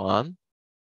than 1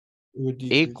 It would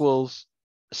decrease. equals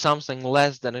something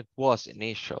less than it was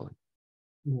initially.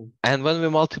 Mhm. And when we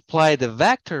multiply the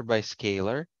vector by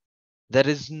scalar, that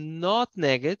is not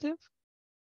negative,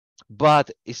 but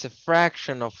is a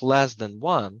fraction of less than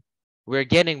 1, we're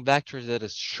getting vector that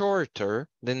is shorter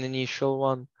than the initial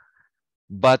one,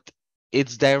 but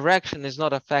its direction is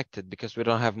not affected because we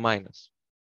don't have minus.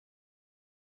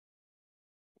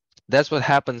 That's what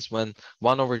happens when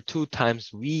 1/2 times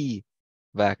v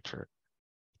vector.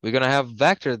 We're going to have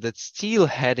vector that's still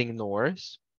heading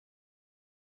north.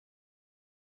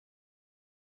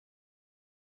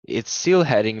 It's still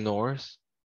heading north,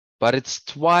 but it's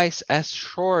twice as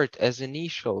short as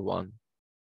initial one.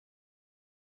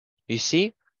 You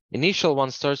see, initial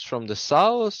one starts from the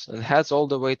south and heads all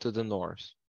the way to the north.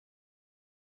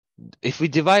 If we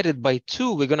divide it by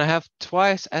 2, we're going to have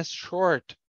twice as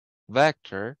short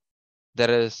vector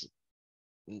that is,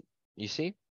 you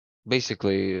see,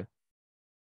 basically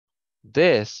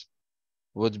this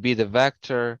would be the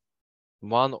vector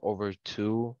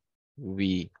 1/2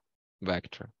 v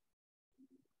vector.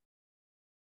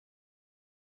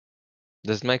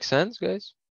 Does it make sense,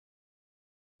 guys?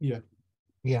 Yeah.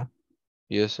 Yeah.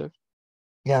 Yes, sir.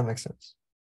 Yeah, makes sense.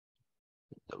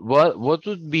 What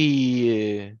would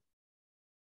be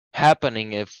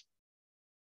happening if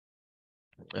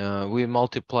we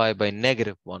multiply by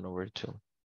 -1/2?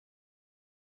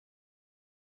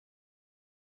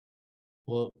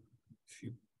 Well, if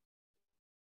you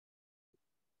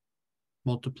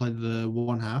multiply the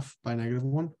 1/2 by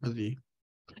 -1 or the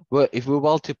Well, if we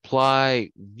multiply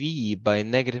v by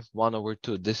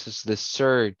 -1/2, this is the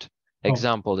third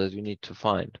example that we need to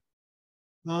find.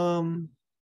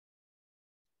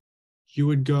 you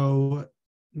would go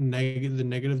the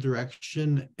negative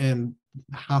direction and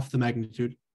half the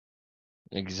magnitude.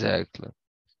 Exactly.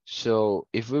 So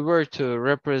if we were to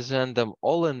represent them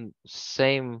all in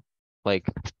same like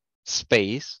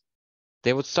space,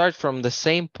 they would start from the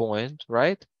same point,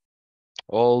 right?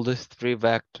 All these 3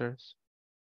 vectors.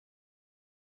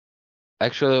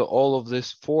 Actually, all of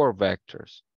these 4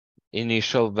 vectors.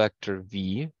 Initial vector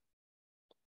v,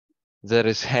 that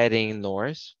is heading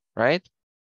north, right?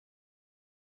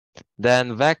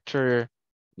 Then vector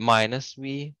minus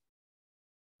v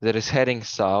that is heading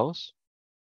south.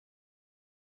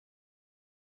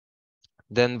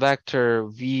 Then vector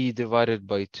v divided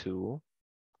by 2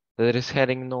 that is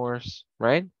heading north,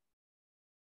 right?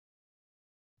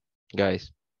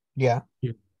 Guys. Yeah.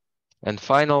 And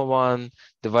final one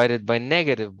divided by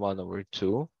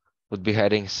 -1/2 would be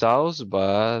heading south,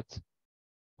 but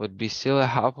would be still a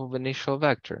half of initial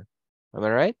vector. Am I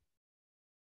right?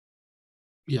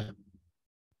 Yeah.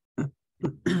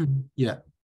 Yeah.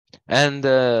 And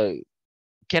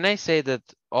can I say that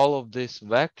all of these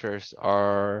vectors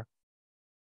are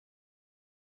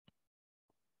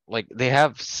like they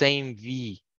have same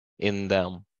v in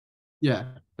them?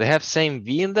 Yeah. They have same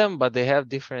v in them, but they have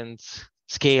different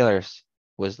scalars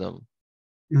with them.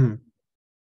 Mhm.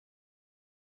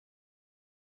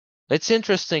 It's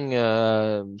interesting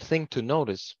thing to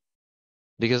notice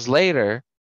because later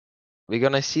we're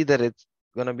gonna see that it's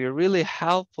gonna be really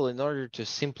helpful in order to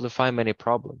simplify many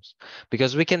problems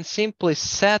because we can simply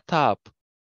set up,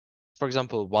 for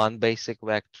example, one basic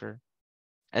vector,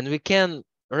 and we can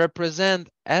represent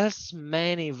as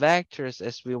many vectors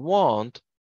as we want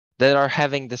that are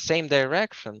having the same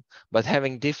direction but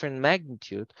having different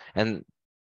magnitude, and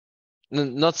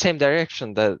not same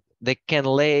direction, that they can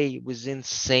lay within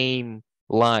same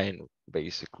line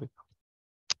basically.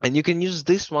 And you can use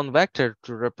this one vector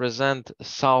to represent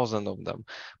 1,000 of them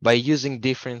by using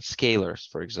different scalars,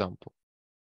 for example.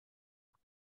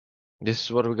 This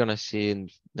is what we're gonna see in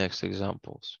next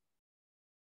examples.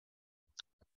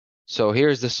 So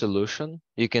here's the solution.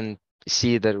 You can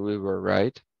see that we were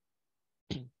right.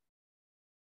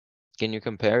 Can you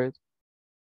compare it?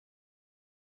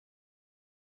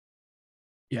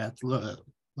 Yeah. That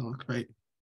looks great.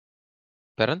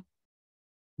 Pardon?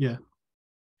 Yeah.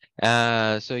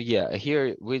 So yeah,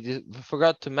 here we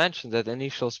forgot to mention that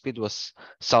initial speed was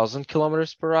 1,000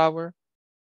 kilometers per hour.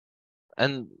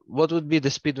 And what would be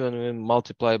the speed when we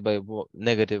multiply by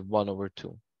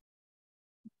 -1/2?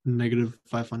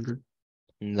 -500.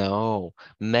 No,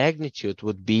 magnitude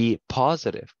would be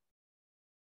positive.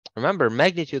 Remember,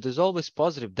 magnitude is always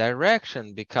positive.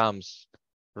 Direction becomes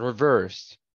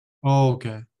reversed. Oh,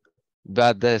 okay.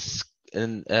 But the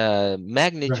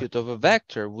magnitude of a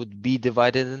vector would be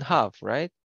divided in half,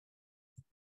 right?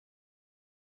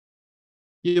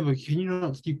 Yeah, but can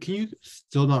you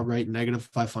still not write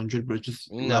 -500, but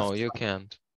just No, left? you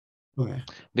can't. Okay.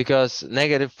 Because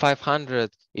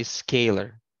 -500 is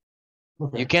scalar.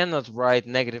 Okay. You cannot write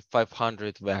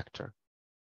 -500 vector.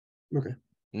 Okay.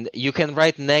 You can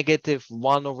write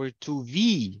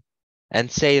 -1/2v and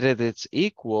say that it's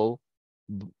equal.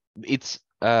 It's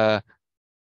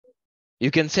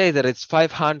you can say that it's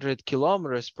 500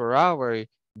 kilometers per hour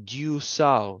due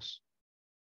south.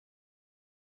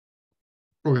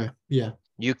 Okay. Yeah.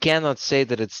 You cannot say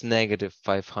that it's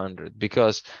 -500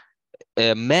 because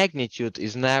magnitude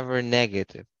is never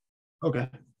negative. Okay.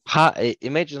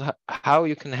 Imagine how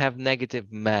you can have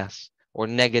negative mass or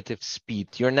negative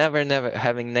speed. You're never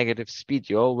having negative speed.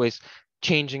 You're always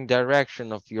changing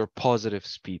direction of your positive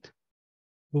speed.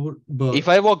 But If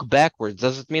I walk backwards,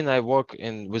 does it mean I walk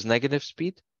with negative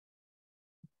speed?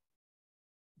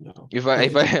 no. If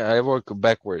I walk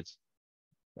backwards,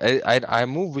 I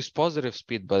move with positive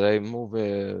speed, but I move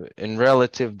in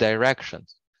relative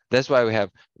directions. That's why we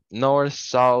have north,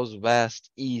 south, west,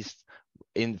 east.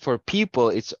 For people,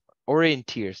 it's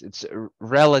orienteers. It's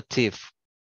relative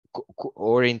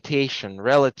orientation,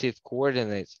 relative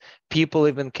coordinates. People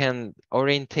even can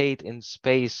orientate in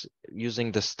space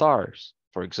using the stars,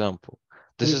 for example.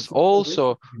 This is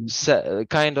also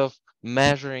kind of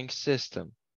measuring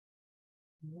system.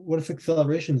 What if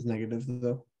acceleration is negative,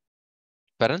 though?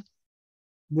 Pardon?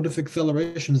 What if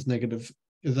acceleration is negative?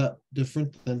 Is that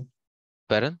different than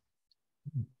Pardon?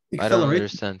 I don't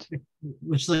acceleration? understand.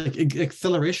 Which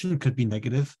acceleration could be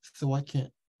negative, so why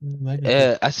can't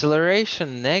magnitude?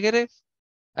 Acceleration negative,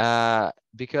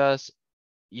 because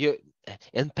you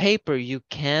in paper you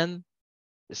can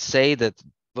say that,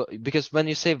 because when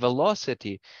you say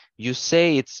velocity, you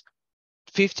say it's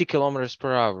 50 kilometers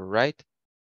per hour, right?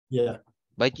 Yeah.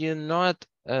 But you're not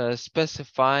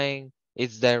specifying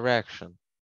its direction.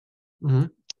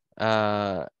 Mhm.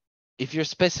 If you're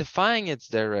specifying its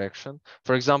direction,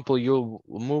 for example, you'll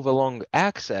move along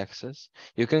x-axis,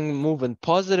 you can move in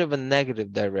positive and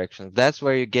negative directions. That's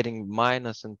where you're getting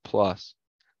minus and plus.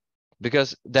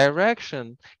 Because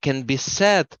direction can be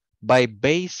set by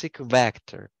basic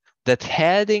vector that's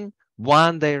heading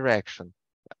one direction.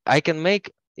 I can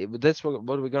make, that's what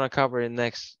we're gonna cover in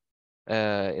next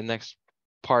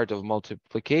part of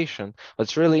multiplication, but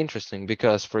it's really interesting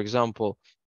because, for example,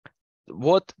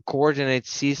 what coordinate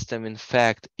system in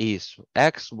fact is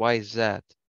x, y, z,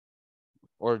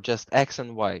 or just x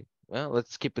and y? Well,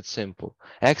 let's keep it simple.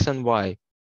 X and y.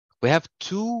 We have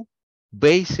two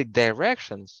basic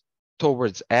directions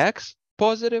towards x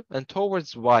positive and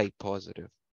towards y positive.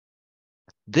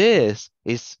 This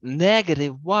is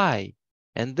negative y,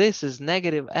 and this is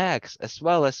negative x, as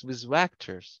well as with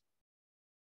vectors.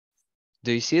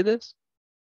 Do you see this?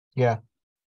 Yeah.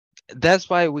 That's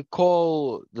why we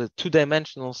call the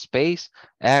two-dimensional space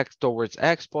x towards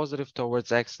x positive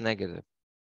towards x negative.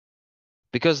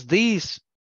 Because these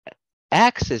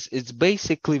axis is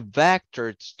basically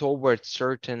vectored towards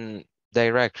certain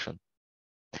direction.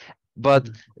 But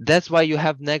that's why you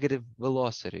have negative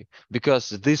velocity, because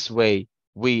this way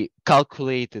we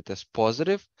calculate it as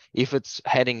positive. If it's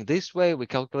heading this way, we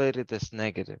calculate it as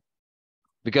negative.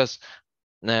 Because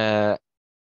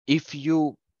if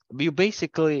you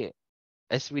basically,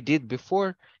 as we did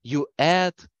before, you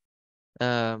add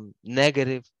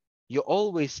negative, you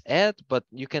always add, but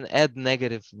you can add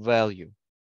negative value.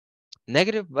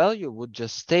 Negative value would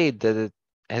just state that it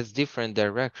has different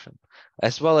direction,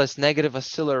 as well as negative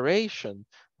acceleration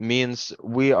means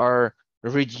we are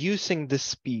reducing the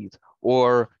speed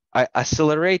or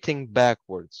accelerating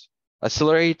backwards,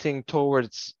 accelerating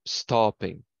towards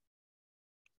stopping,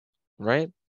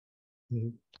 right?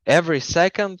 Mhm. Every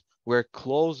second, we're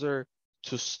closer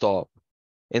to stop.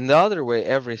 In the other way,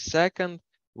 every second,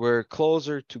 we're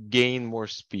closer to gain more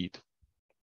speed.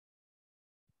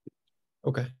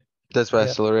 Okay. That's why Yeah.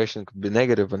 acceleration could be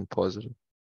negative and positive.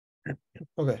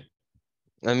 Okay.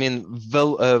 I mean,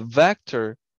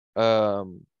 vector,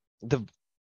 the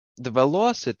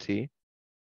velocity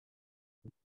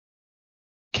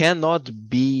cannot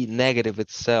be negative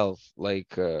itself,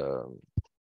 like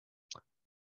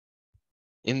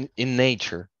in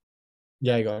nature.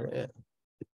 Yeah, I got it. Yeah.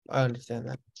 I understand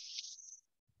that.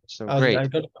 So I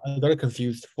great. got it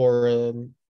confused for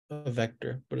a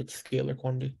vector, but it's scalar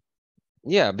quantity.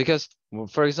 Yeah, because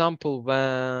for example,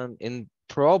 when in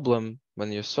problem,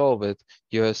 when you solve it,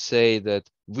 you say that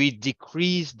we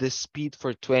decrease the speed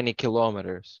for 20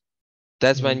 kilometers.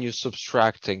 That's when you're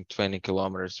subtracting 20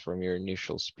 kilometers from your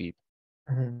initial speed.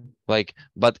 Like,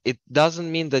 but it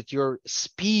doesn't mean that your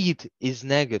speed is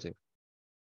negative.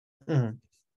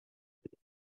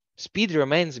 Speed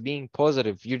remains being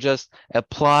positive. You just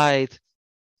applied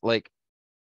like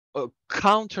a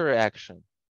counter action,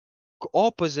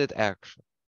 opposite action.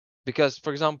 Because,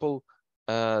 for example,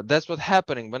 that's what's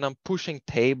happening when I'm pushing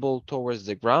table towards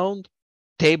the ground.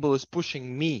 Table is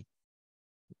pushing me.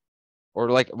 Or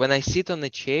like when I sit on a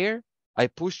chair, I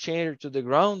push chair to the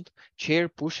ground, chair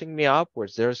pushing me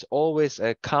upwards. There's always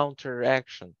a counter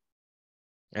action.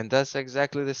 And that's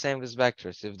exactly the same with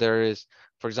vectors. If there is,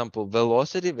 for example,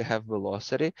 velocity, we have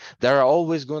velocity. There are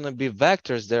always going to be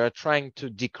vectors that are trying to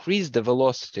decrease the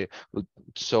velocity.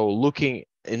 So looking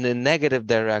in a negative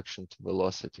direction to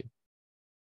velocity.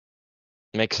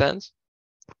 Make sense?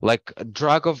 Like a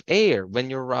drag of air. When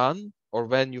you run or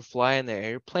when you fly in an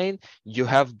airplane, you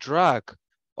have drag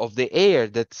of the air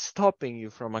that's stopping you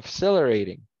from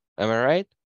accelerating. Am I right?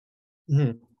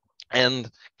 And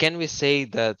can we say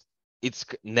that it's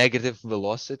negative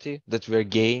velocity that we're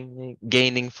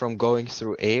gaining from going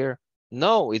through air?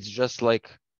 No, it's just like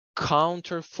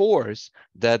counter force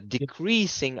that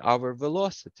decreasing our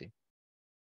velocity.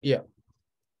 Yeah.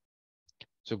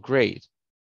 So great.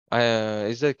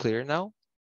 Is that clear now?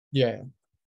 Yeah.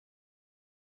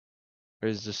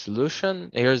 Here's the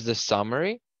solution. Here's the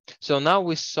summary. So now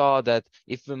we saw that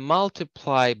if we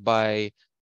multiply by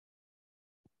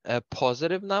a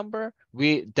positive number,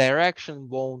 direction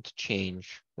won't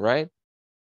change, right?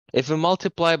 If we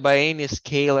multiply by any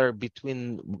scalar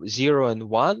between 0 and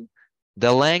 1,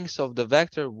 the length of the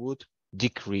vector would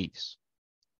decrease.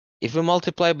 If we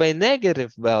multiply by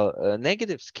negative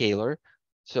scalar,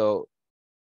 so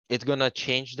it's gonna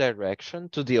change direction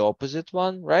to the opposite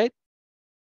one, right?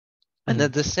 And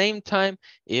at the same time,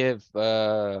 if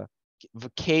the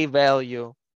k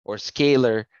value or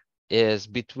scalar is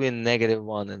between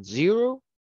 -1 and 0,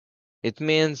 it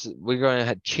means we're going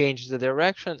to change the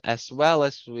direction as well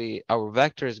as our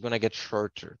vector is going to get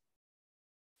shorter.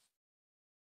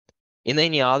 In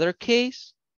any other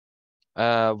case,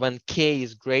 when k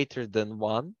is greater than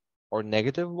 1 or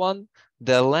 -1,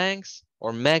 the length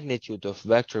or magnitude of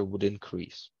vector would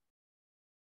increase.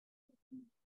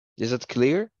 Is it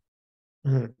clear?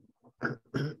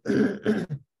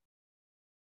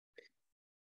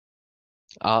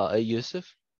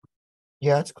 Yusuf?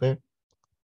 Yeah, it's clear.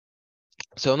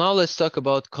 So now let's talk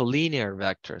about collinear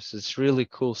vectors. It's really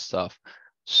cool stuff.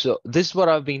 So this is what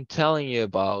I've been telling you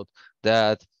about,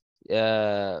 that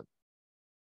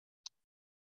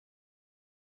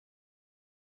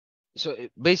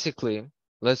basically,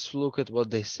 let's look at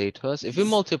what they say to us. If we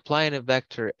multiply in a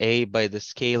vector A by the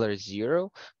scalar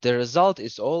 0, the result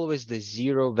is always the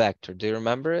 0 vector. Do you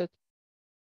remember it?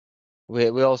 We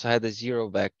also had the 0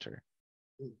 vector.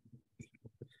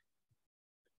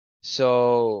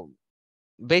 So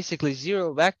basically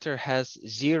 0 vector has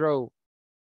 0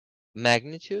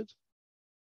 magnitude,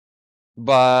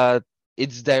 but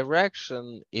its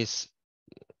direction is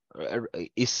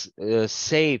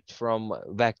saved from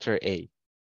vector A.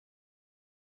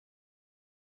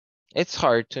 It's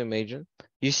hard to imagine.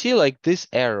 You see, like this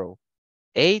arrow,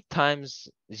 A times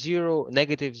 0,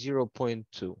 negative 0.2.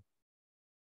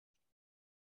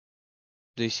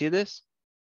 Do you see this?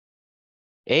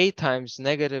 A times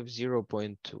negative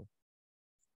 0.2.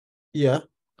 Yeah.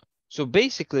 So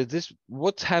basically,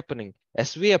 what's happening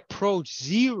as we approach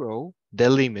 0, the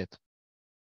limit.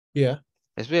 Yeah.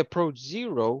 As we approach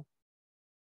 0,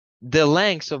 the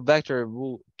length of vector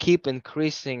will keep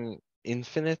increasing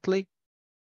infinitely,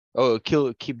 or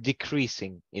keep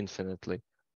decreasing infinitely,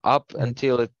 up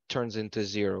until it turns into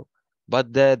 0.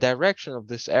 But the direction of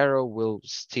this arrow will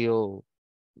still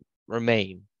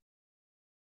remain.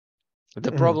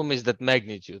 The problem is that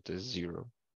magnitude is 0.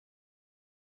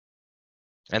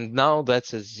 And now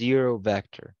that's a 0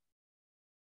 vector.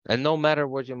 And no matter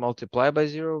what you multiply by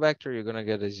 0 vector, you're going to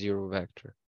get a 0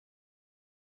 vector.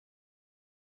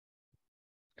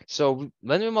 So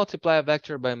when we multiply a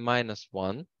vector by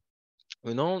 -1,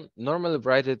 we don't normally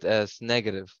write it as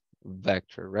negative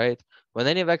vector, right? When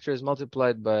any vector is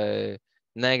multiplied by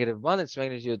 -1, its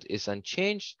magnitude is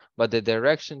unchanged, but the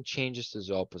direction changes to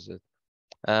the opposite.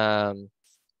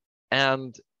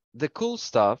 And the cool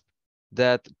stuff,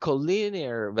 that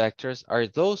collinear vectors are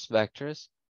those vectors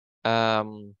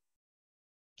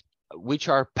which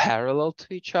are parallel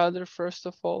to each other, first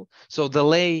of all. So they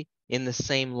lay in the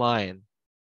same line,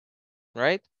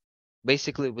 right?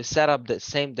 Basically, we set up the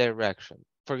same direction.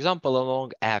 For example,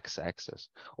 along x-axis,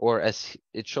 or as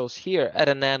it shows here, at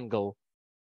an angle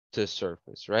to the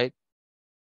surface, right?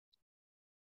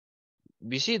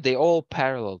 You see, they all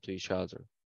parallel to each other.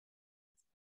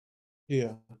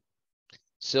 Yeah.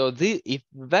 So if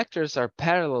vectors are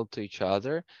parallel to each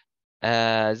other,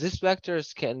 these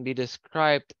vectors can be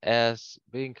described as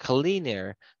being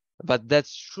collinear, but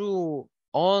that's true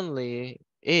only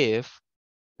if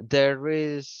there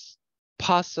is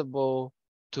possible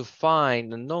to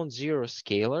find a non-zero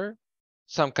scalar,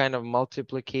 some kind of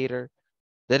multiplicator,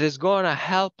 that is going to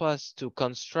help us to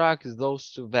construct those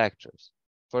two vectors.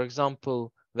 For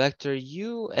example, vector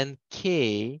u and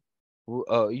k,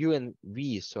 u and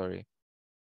v, sorry.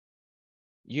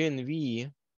 U and v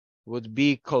would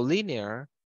be collinear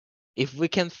if we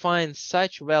can find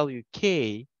such value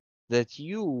k that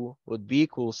u would be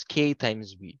equals k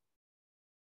times v.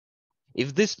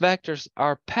 If these vectors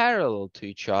are parallel to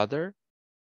each other,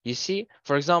 you see,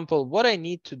 for example, what I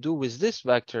need to do with this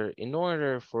vector in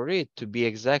order for it to be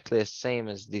exactly the same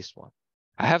as this one,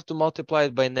 I have to multiply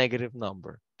it by a negative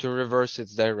number to reverse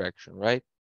its direction, right?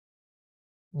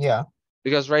 Yeah.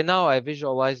 Because right now I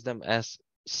visualize them as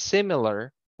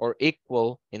similar or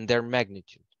equal in their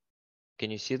magnitude.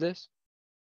 Can you see this?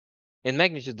 In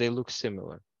magnitude, they look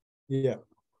similar. Yeah.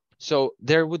 So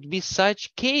there would be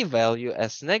such k value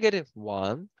as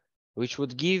 -1, which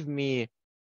would give me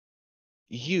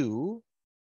u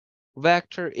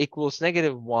vector equals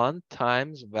 -1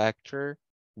 times vector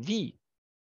v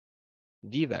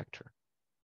vector.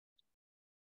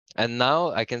 And now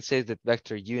I can say that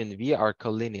vector u and v are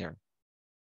collinear.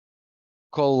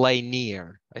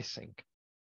 Collinear, I think.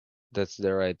 That's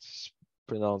the right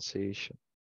pronunciation.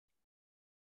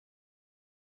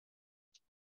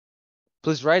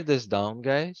 Please write this down,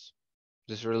 guys.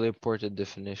 This is really important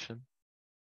definition.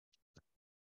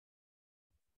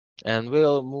 And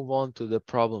we'll move on to the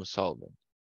problem solving.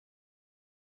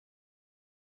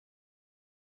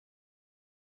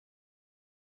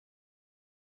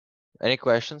 Any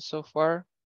questions so far?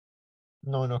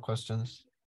 No, no questions.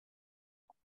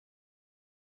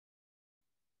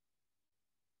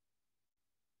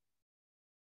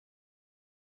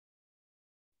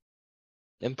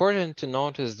 Important to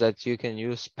notice that you can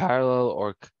use parallel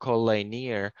or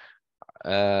collinear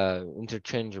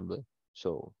interchangeably.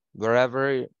 So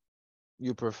wherever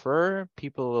you prefer,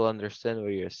 people will understand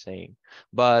what you're saying.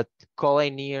 But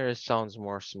collinear sounds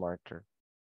more smarter.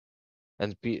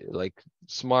 And like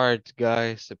smart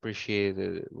guys appreciate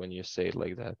it when you say it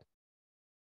like that.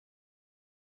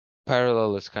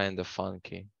 Parallel is kind of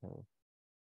funky.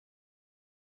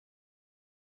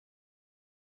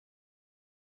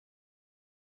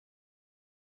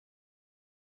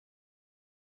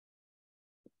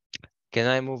 Can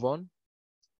I move on?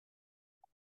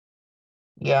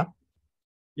 Yeah.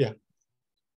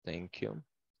 Thank you.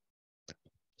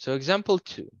 So example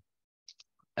 2.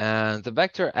 And the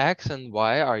vector x and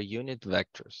y are unit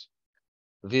vectors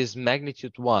with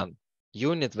magnitude 1.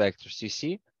 Unit vectors, you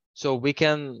see? So we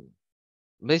can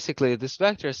basically, this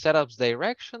vector set up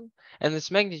direction, and its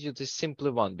magnitude is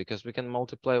simply 1 because we can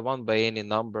multiply 1 by any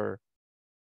number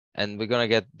and we're going to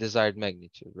get desired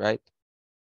magnitude, right?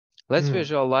 Let's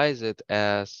visualize it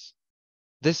as,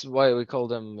 this is why we call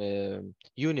them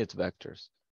unit vectors.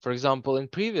 For example, in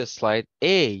previous slide,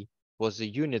 a was a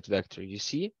unit vector, you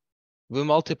see? We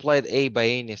multiplied a by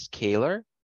any scalar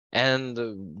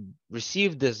and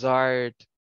received desired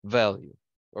value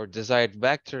or desired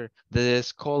vector that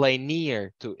is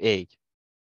collinear to a.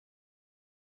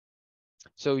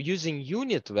 So using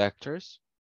unit vectors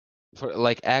for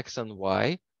like x and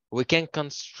y, we can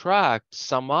construct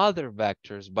some other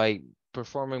vectors by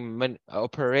performing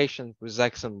operations with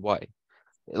x and y,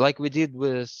 like we did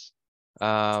with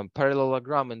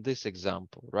parallelogram in this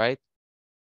example, right?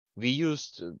 We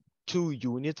used 2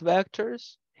 unit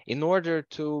vectors in order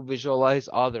to visualize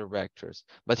other vectors.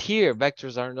 But here,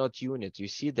 vectors are not unit. You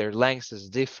see, their length is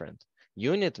different.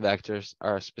 Unit vectors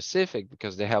are specific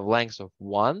because they have lengths of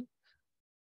 1.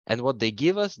 And what they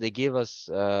give us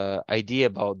idea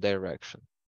about direction.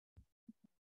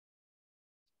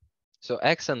 So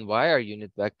x and y are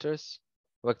unit vectors,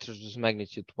 vectors with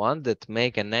magnitude 1 that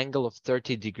make an angle of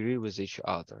 30 degrees with each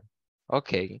other.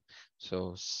 Okay,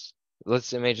 so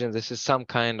let's imagine this is some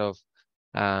kind of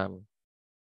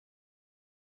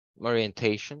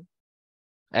orientation,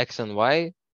 x and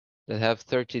y that have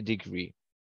 30-degree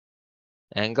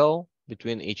angle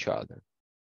between each other,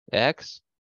 x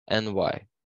and y,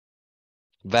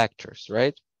 vectors,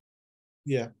 right?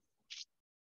 Yeah.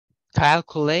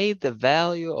 Calculate the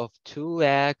value of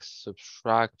 2x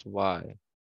subtract y.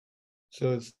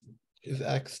 So is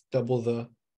x double the?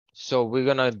 So we're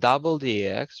gonna double the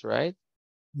x, right?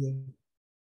 Yeah.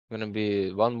 Gonna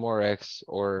be one more x,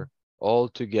 or all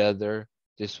together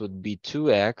this would be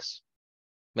 2x.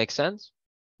 Make sense?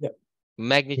 Yeah.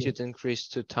 Magnitude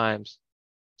increased 2 times.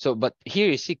 So, but here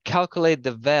you see, calculate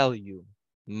the value,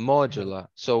 modular.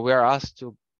 So we are asked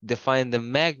to define the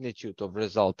magnitude of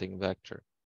resulting vector.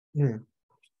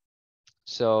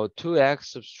 So 2x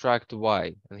subtract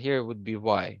y, and here would be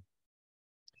y.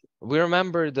 We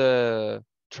remember the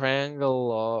triangle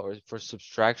law or for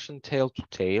subtraction, tail to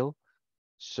tail.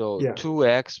 So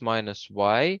 2x minus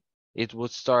y, it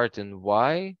would start in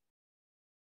y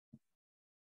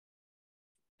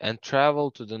and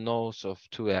travel to the nose of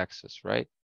 2x's, right?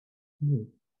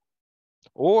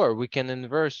 Or we can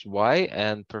inverse y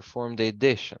and perform the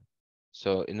addition.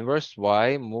 So inverse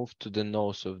y, move to the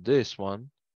nose of this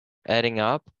one, adding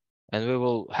up, and we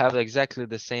will have exactly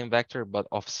the same vector but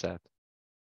offset.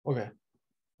 Okay.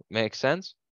 Make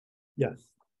sense? Yes.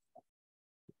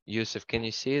 Yusuf, can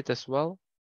you see it as well?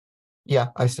 Yeah,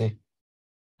 I see.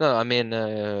 No, I mean,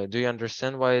 do you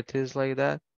understand why it is like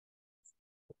that?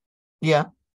 Yeah.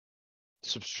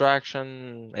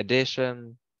 Subtraction,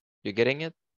 addition, you getting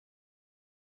it?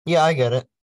 Yeah, I get it.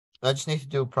 I just need to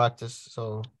do practice,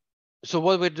 so So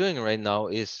what we're doing right now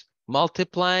is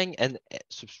multiplying and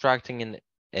subtracting and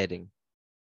adding.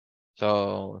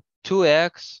 So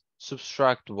 2x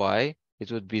subtract y,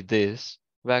 it would be this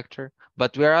vector,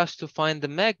 but we're asked to find the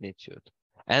magnitude.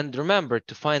 And remember,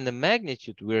 to find the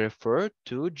magnitude, we refer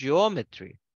to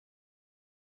geometry.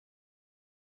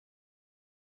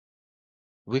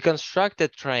 We construct a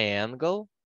triangle,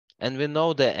 and we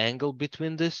know the angle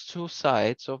between these two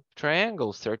sides of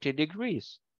triangle, 30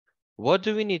 degrees. What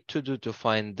do we need to do to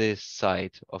find this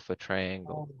side of a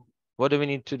triangle? What do we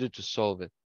need to do to solve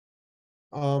it?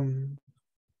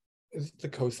 Is it the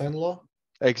cosine law?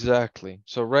 Exactly.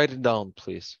 So write it down,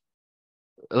 please.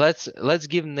 Let's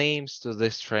give names to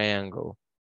this triangle.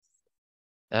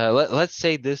 Let's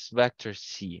say this vector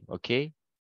C, okay?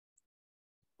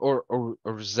 Or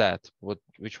Z.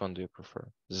 Which one do you prefer?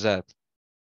 Z.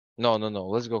 No.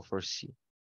 Let's go for C.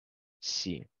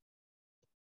 C.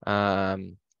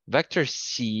 Vector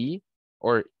C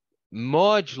or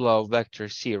modulo vector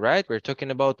C, right? We're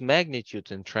talking about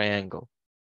magnitude in triangle.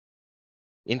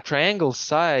 In triangle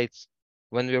sides,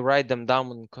 when we write them down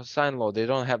in cosine law, they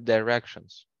don't have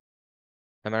directions.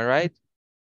 Am I right?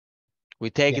 We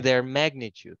take their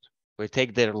magnitude. We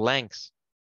take their lengths.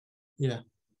 Yeah.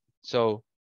 So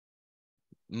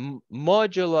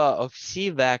modulo of C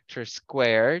vector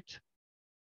squared,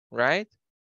 right?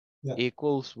 Yeah.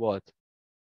 Equals what?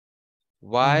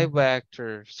 Y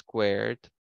vector squared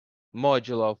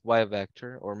modulo of y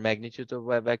vector or magnitude of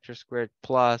y vector squared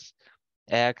plus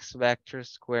x vector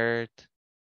squared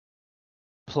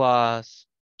plus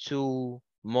 2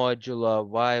 modulo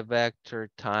y vector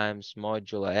times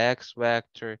modulo x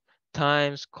vector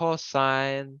times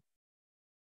cosine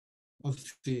of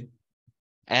C.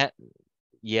 at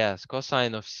yes,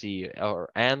 cosine of C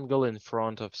or angle in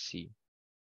front of C.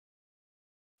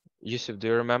 Yusuf, do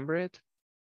you remember it?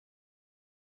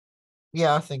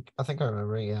 Yeah, I think I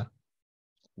remember. Yeah,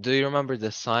 Do you remember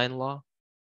the sine law?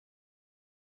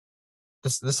 the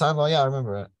sine law. Yeah, I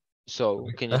remember it. So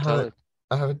Wait, can you tell it?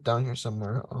 I have it down here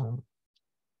somewhere.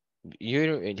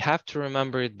 You have to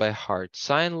remember it by heart.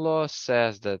 Sine law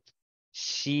says that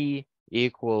C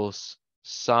equals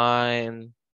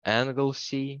sine angle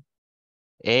C,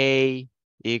 A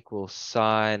equals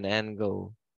sine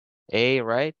angle A,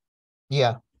 right?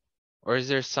 Yeah. Or is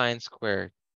there sine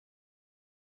squared?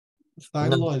 Sine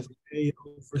No. law is A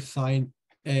over sine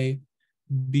A.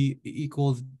 B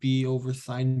equals B over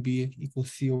sine B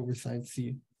equals C over sine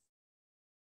C.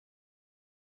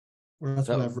 Or that's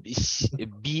No, whatever.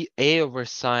 B A over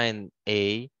sine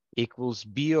A equals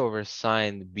B over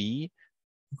sine B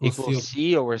Equals C equals over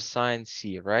C over sine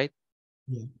C, right?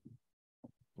 Yeah.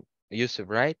 Yusuf,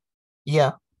 right?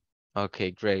 Yeah.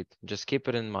 Okay, great. Just keep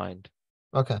it in mind.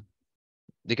 Okay.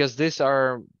 Because these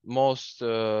are most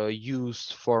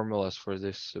used formulas for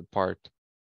this part.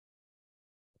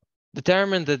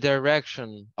 Determine the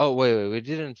direction. Oh, wait, we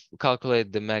didn't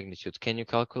calculate the magnitude. Can you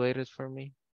calculate it for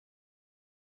me?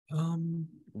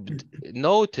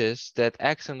 Notice that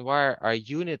x and y are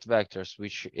unit vectors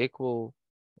which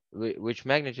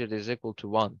magnitude is equal to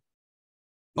 1.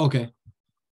 Okay.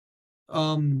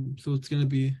 So it's gonna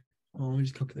be. Oh, let me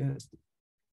just calculate it.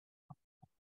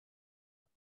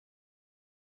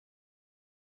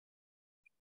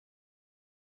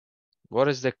 What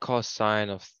is the cosine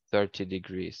of 30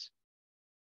 degrees?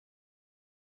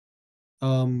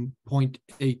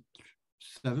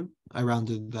 0.87. I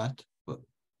rounded that, but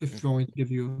if you want me to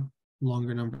give you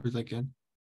longer numbers, I can.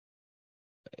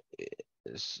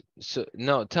 So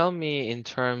no, tell me in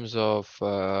terms of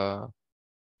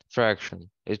fraction.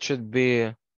 It should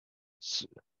be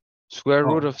square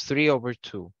root Oh. of 3 over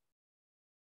 2.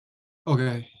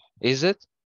 Okay. Is it?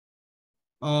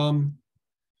 I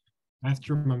have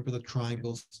to remember the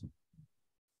triangles.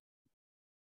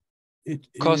 It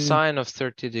is, Cosine of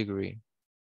 30 degree.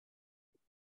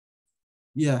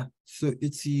 yeah, so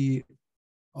it's the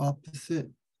opposite.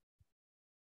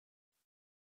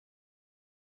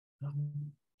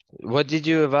 What did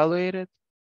you evaluate it?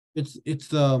 It's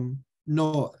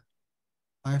no,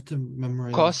 I have to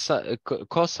memorize.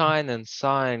 Cosine and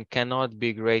sine cannot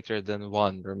be greater than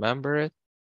 1. Remember it?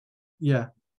 Yeah,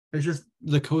 it's just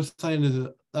the cosine is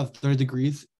of 30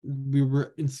 degrees. We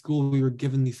were in school, we were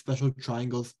given these special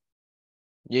triangles.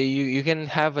 Yeah, you can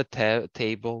have a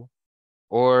table,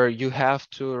 or you have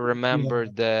to remember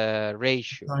the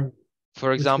ratio.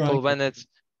 For example, triangle. when it's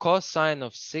cosine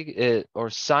of or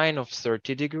sine of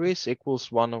 30 degrees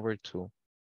equals 1 over 2.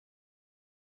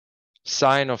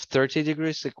 Sine of 30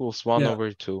 degrees equals 1 Yeah.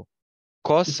 over 2.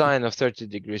 Cosine of 30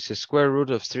 degrees is square root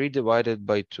of 3 divided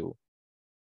by 2.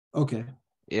 Okay.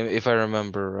 If I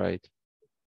remember right.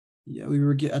 Yeah, we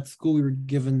were at school, we were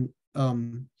given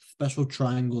special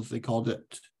triangles, they called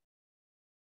it.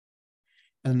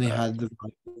 And they had the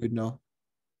good know.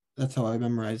 That's how I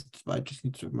memorized, but I just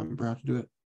need to remember how to do it.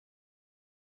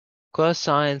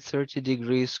 Cosine 30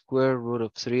 degrees square root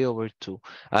of 3 over 2.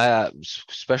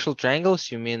 Special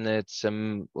triangles, you mean it's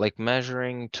like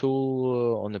measuring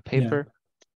tool on the paper?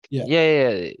 Yeah.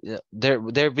 Yeah.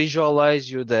 They visualize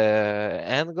you the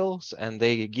angles and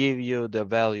they give you the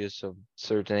values of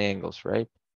certain angles, right?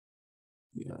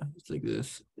 Yeah, it's like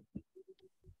this.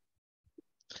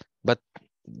 But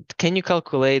can you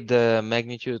calculate the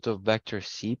magnitude of vector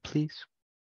C, please?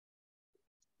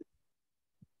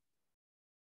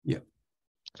 Yeah.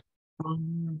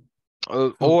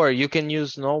 Or you can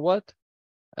use know what?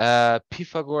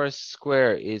 Pythagoras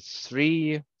square is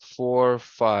 3, 4,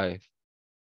 5.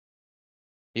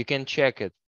 You can check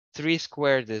it. 3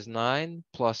 squared is 9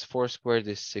 plus 4 squared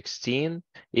is 16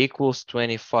 equals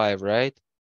 25, right?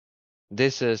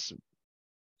 This is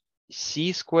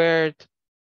C squared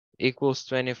equals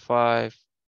 25,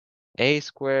 A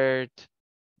squared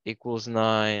equals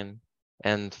 9,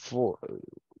 and 4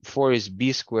 is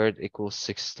B squared equals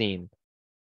 16.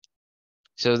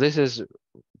 So this is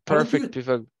perfect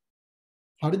Pythagoras.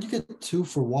 How did you get 2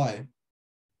 for y?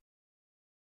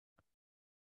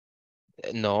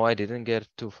 No, I didn't get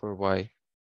 2 for y.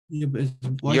 Yeah, but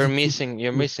You're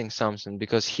missing something,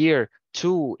 because here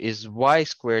 2 is y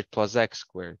squared plus x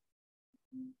squared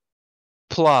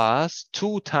plus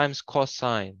 2 times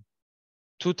cosine.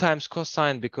 2 times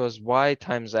cosine because y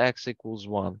times x equals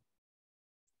 1.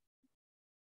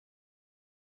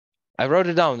 I wrote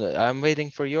it down. I'm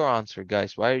waiting for your answer,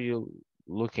 guys. Why are you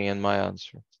looking at my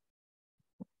answer?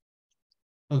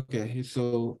 Okay,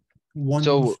 so one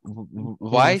So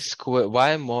y plus square,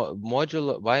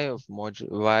 modulo, y of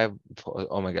modulo,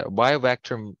 oh my God, y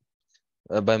vector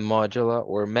by modulo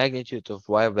or magnitude of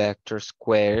y vector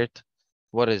squared.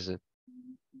 What is it?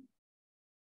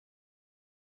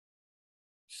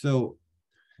 so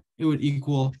it would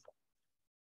equal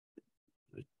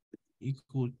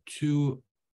 2,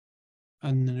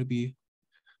 and then it'd be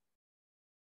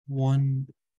 1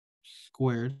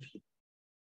 squared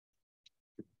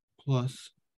plus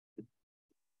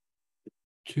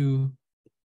 2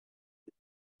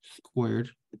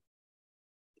 squared.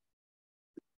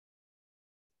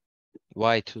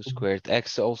 Y2 squared,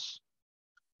 x also.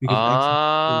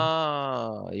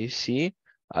 Because x is You see,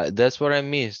 that's what I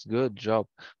missed. Good job,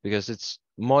 because it's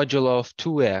modulo of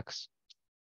 2x.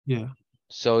 yeah,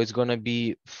 So it's gonna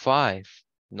be 5,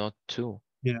 not 2.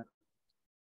 yeah.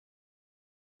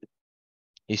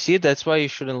 You see, that's why you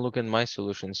shouldn't look at my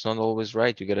solution. It's not always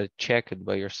right. You gotta check it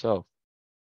by yourself.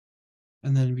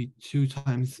 And then it'd be 2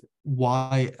 times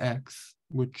yx,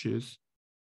 which is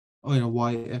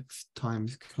yx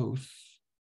times cos.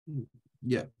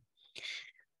 Yeah.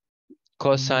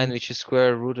 Cosine, which is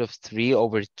square root of 3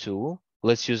 over 2.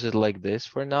 Let's use it like this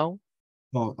for now.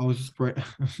 Oh, I was just right.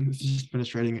 Just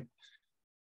finished writing it.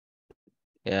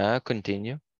 Yeah,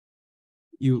 continue.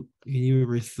 Can you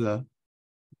erase the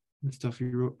stuff you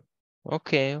wrote,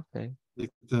 Okay, okay.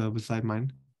 like the beside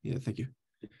mine? Yeah, thank you.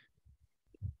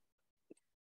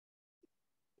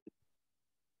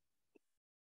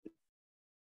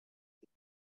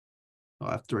 Oh,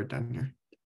 I have to write down here.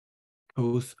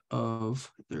 Cos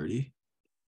of 30.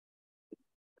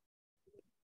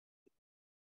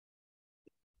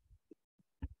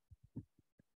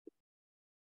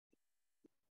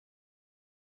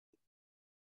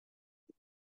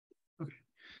 Okay,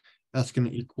 that's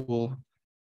gonna equal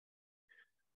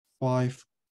 5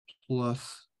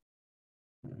 plus.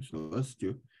 So let's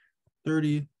do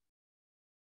 30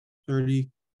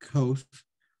 cos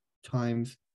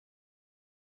times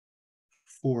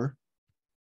 4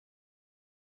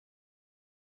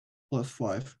 plus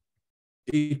 5,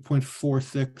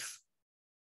 8.46.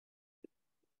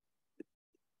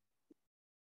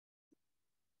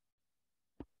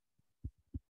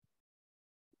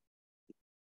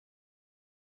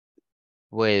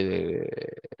 Wait.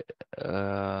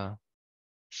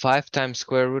 5 times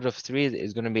square root of 3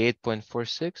 is gonna be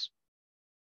 8.46.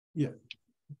 Yeah.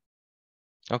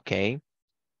 Okay.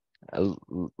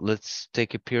 Let's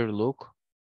take a pure look.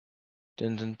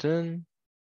 Dun, dun, dun.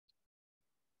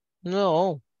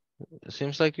 No, it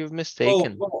seems like you've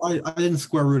mistaken. I didn't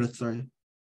square root it, sorry.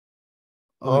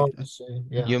 Oh, wait, I see.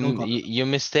 Yeah. You're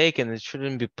mistaken. It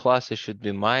shouldn't be plus. It should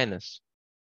be minus.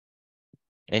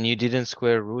 And you didn't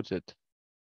square root it.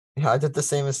 Yeah, I did the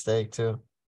same mistake too.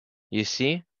 You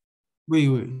see?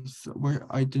 wait, so where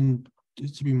I didn't,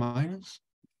 it should be minus?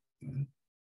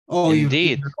 Oh,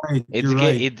 Indeed, you're right, it's you're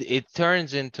right. it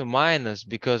turns into minus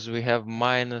because we have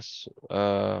minus.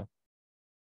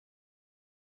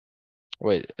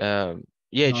 Wait. Yeah,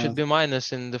 it should be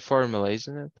minus in the formula,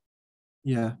 isn't it?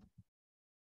 Yeah.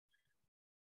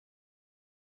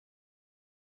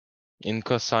 In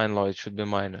cosine law, it should be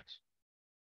minus.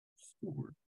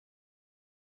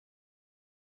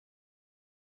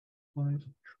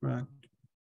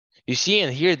 You see,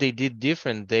 and here they did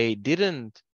different. They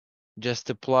didn't just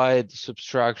apply the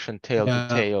subtraction tail to Yeah,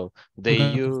 tail.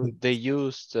 They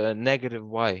used negative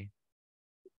y.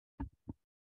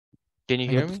 Can you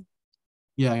hear me?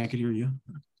 Yeah, I could hear you.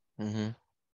 Mm-hmm.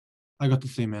 I got the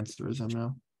same answer as them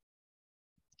now.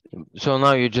 So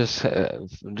now you just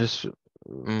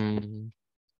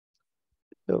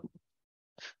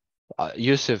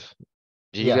Yusuf,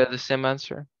 did you Yeah. get the same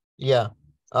answer? Yeah.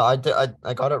 I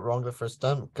got it wrong the first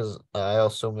time because I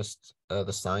also missed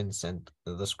the signs and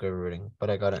the square rooting, but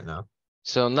I got it now.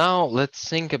 So now let's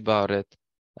think about it.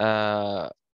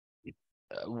 How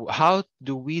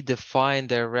do we define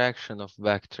direction of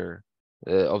vector,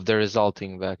 of the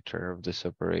resulting vector of this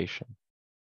operation?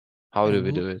 How do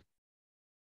we do it?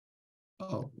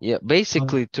 Oh. Yeah,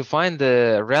 basically to find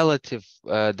the relative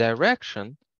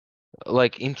direction,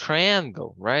 like in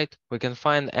triangle, right? We can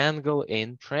find angle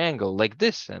in triangle, like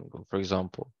this angle, for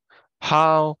example.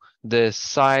 How the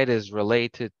side is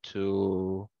related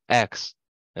to axis,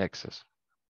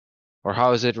 or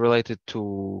how is it related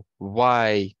to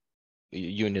y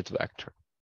unit vector?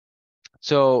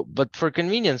 So, but for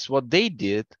convenience, what they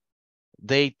did,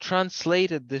 they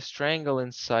translated this triangle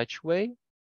in such way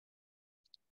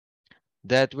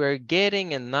that we're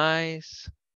getting a nice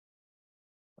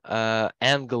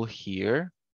angle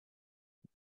here.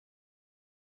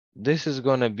 This is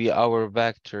going to be our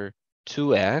vector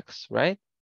 2x, right?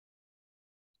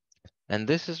 And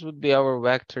this would be our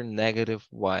vector negative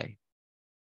y.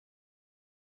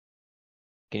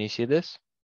 Can you see this?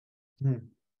 Mhm.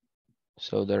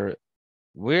 So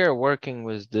we're working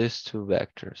with these two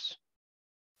vectors.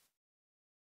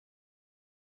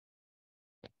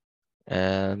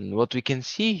 And what we can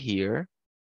see here,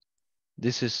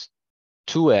 this is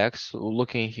 2x,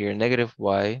 looking here, negative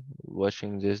y,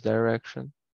 watching this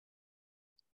direction.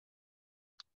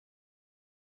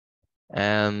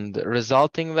 And the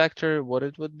resulting vector, what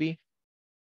it would be?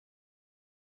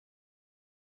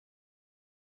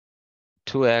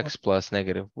 2x plus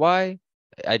negative y.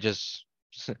 I just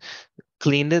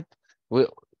cleaned it.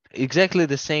 Exactly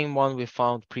the same one we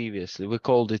found previously. We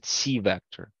called it C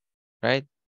vector, right?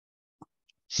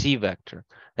 C vector.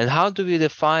 And how do we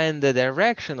define the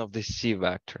direction of the C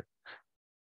vector?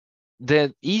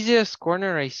 The easiest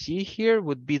corner I see here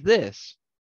would be this,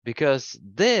 because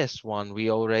this one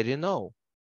we already know.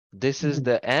 This is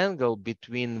the angle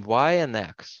between y and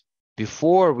x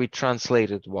before we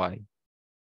translated y.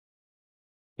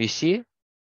 You see?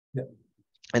 Yeah.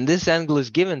 And this angle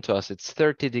is given to us. It's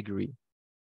 30 degrees.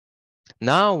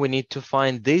 Now we need to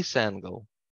find this angle.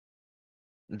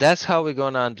 That's how we're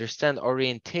going to understand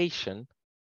orientation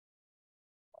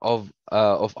of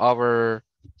our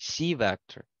C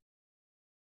vector.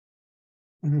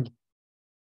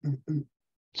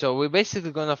 So we're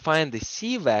basically going to find the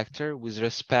C vector with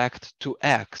respect to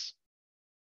x.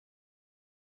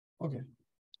 Okay.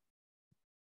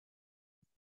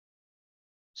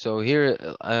 So here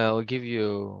I'll give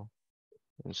you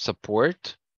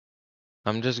support.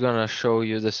 I'm just going to show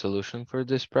you the solution for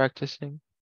this practicing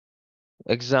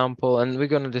example, and we're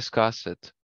going to discuss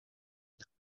it.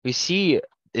 We see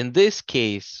in this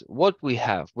case what we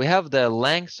have. We have the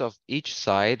lengths of each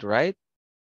side, right?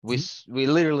 We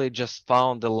literally just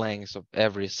found the lengths of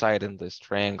every side in this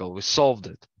triangle. We solved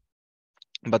it.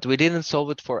 But we didn't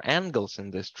solve it for angles in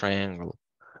this triangle.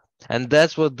 And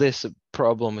that's what this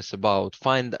problem is about.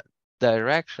 Find the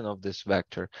direction of this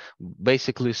vector.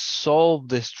 Basically solve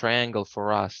this triangle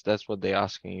for us. That's what they're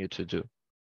asking you to do.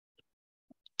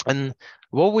 And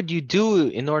what would you do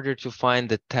in order to find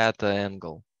the theta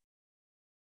angle?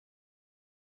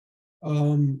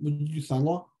 Would you use sine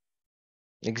law?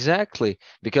 Exactly,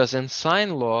 because in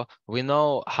sine law, we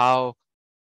know how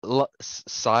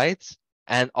sides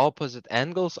and opposite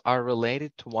angles are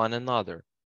related to one another.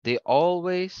 They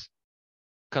always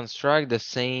construct the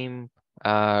same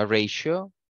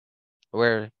ratio,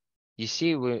 where you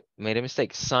see we made a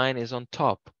mistake. Sine is on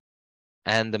top,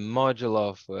 and the modulo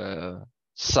of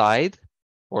side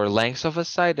or length of a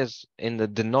side is in the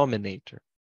denominator.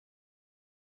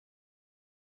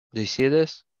 Do you see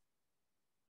this?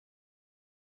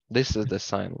 This is the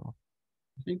sine law.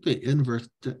 I think they inversed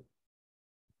it.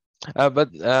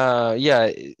 Yeah,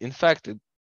 in fact,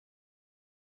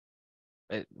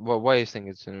 why do you think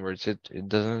it's inverse? It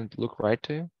doesn't look right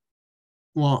to you?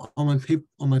 Well, on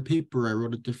my paper, I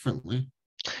wrote it differently.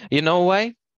 You know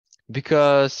why?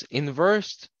 Because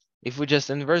inversed, if we just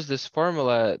inverse this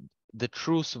formula, the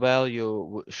truth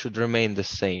value should remain the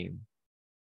same.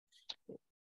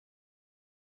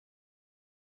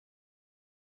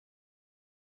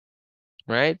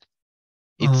 Right?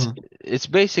 It's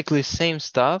basically same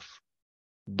stuff,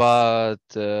 but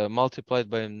multiplied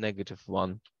by a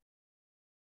 -1.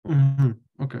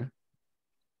 Okay.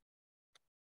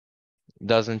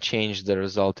 Doesn't change the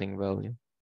resulting value.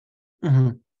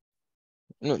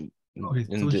 No, Okay,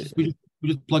 so we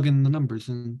just plug in the numbers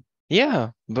and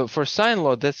yeah, but for sine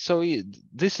law, that's so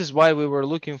this is why we were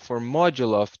looking for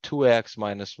modulo of 2x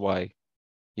minus y.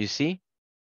 You see?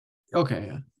 okay,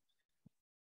 yeah.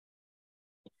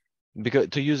 Because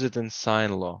to use it in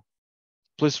sine law.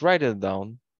 Please write it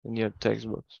down in your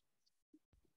textbooks.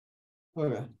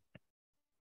 Okay.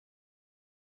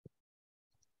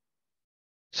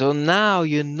 So now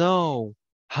you know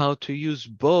how to use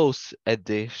both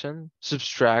addition,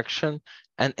 subtraction,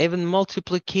 and even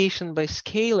multiplication by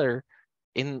scalar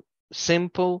in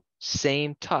simple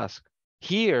same task.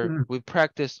 Here, we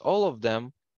practice all of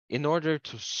them in order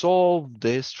to solve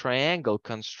this triangle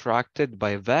constructed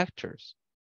by vectors.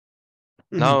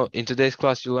 Now, in today's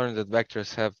class, you learned that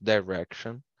vectors have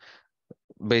direction.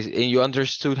 And you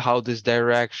understood how this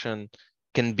direction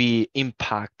can be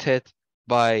impacted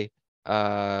by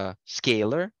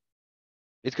scalar.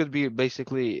 It could be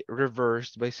basically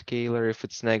reversed by scalar if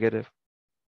it's negative.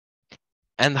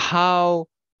 And how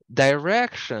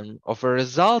direction of a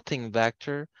resulting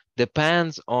vector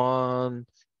depends on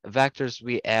vectors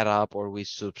we add up or we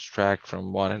subtract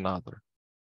from one another,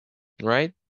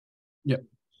 right? Yeah.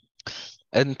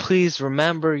 And please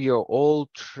remember your old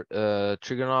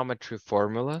trigonometry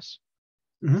formulas.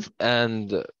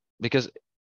 And because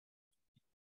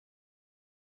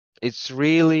it's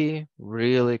really,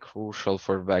 really crucial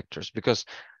for vectors, because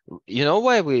you know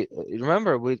why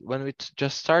remember when we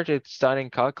just started studying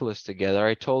calculus together,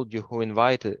 I told you who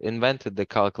invented the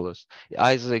calculus,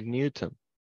 Isaac Newton.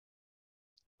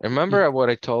 Remember what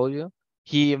I told you?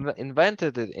 He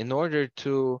invented it in order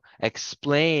to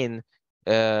explain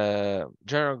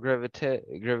general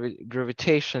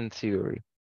gravitation theory.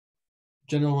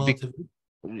 General relativity.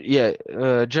 Yeah,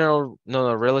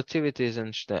 no, relativity is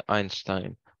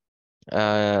Einstein.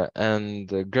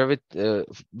 And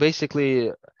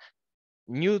basically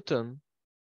Newton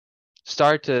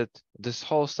started this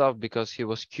whole stuff because he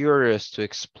was curious to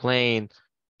explain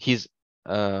his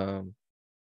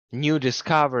new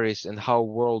discoveries and how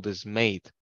world is made,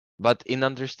 but in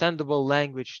understandable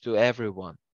language to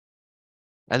everyone.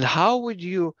 And how would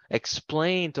you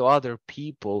explain to other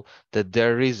people that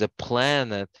there is a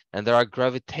planet and there are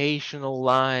gravitational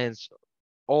lines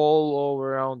all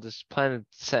over around this planet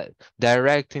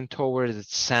directing towards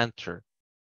its center?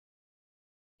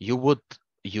 You would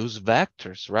use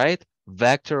vectors, right?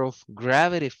 Vector of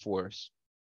gravity force.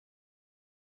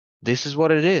 This is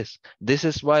what it is. This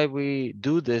is why we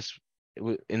do this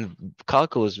in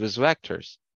calculus with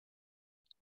vectors.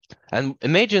 And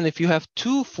imagine if you have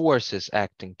two forces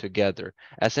acting together,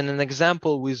 as in an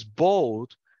example with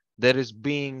boat that is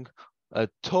being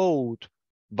towed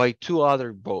by two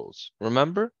other boats.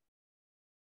 Remember?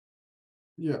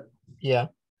 Yeah. Yeah.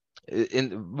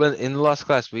 In last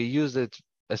class, we used it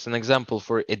as an example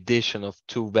for addition of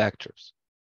two vectors.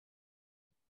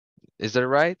 Is that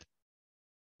right?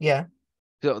 Yeah.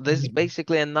 So this is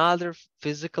basically another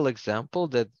physical example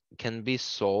that can be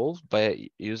solved by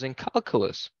using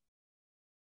calculus.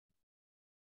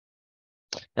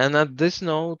 And at this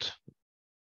note,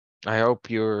 I hope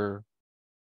you're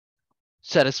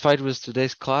satisfied with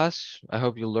today's class. I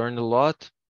hope you learned a lot.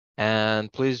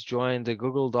 And please join the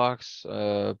Google Docs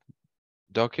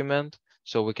document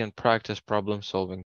so we can practice problem solving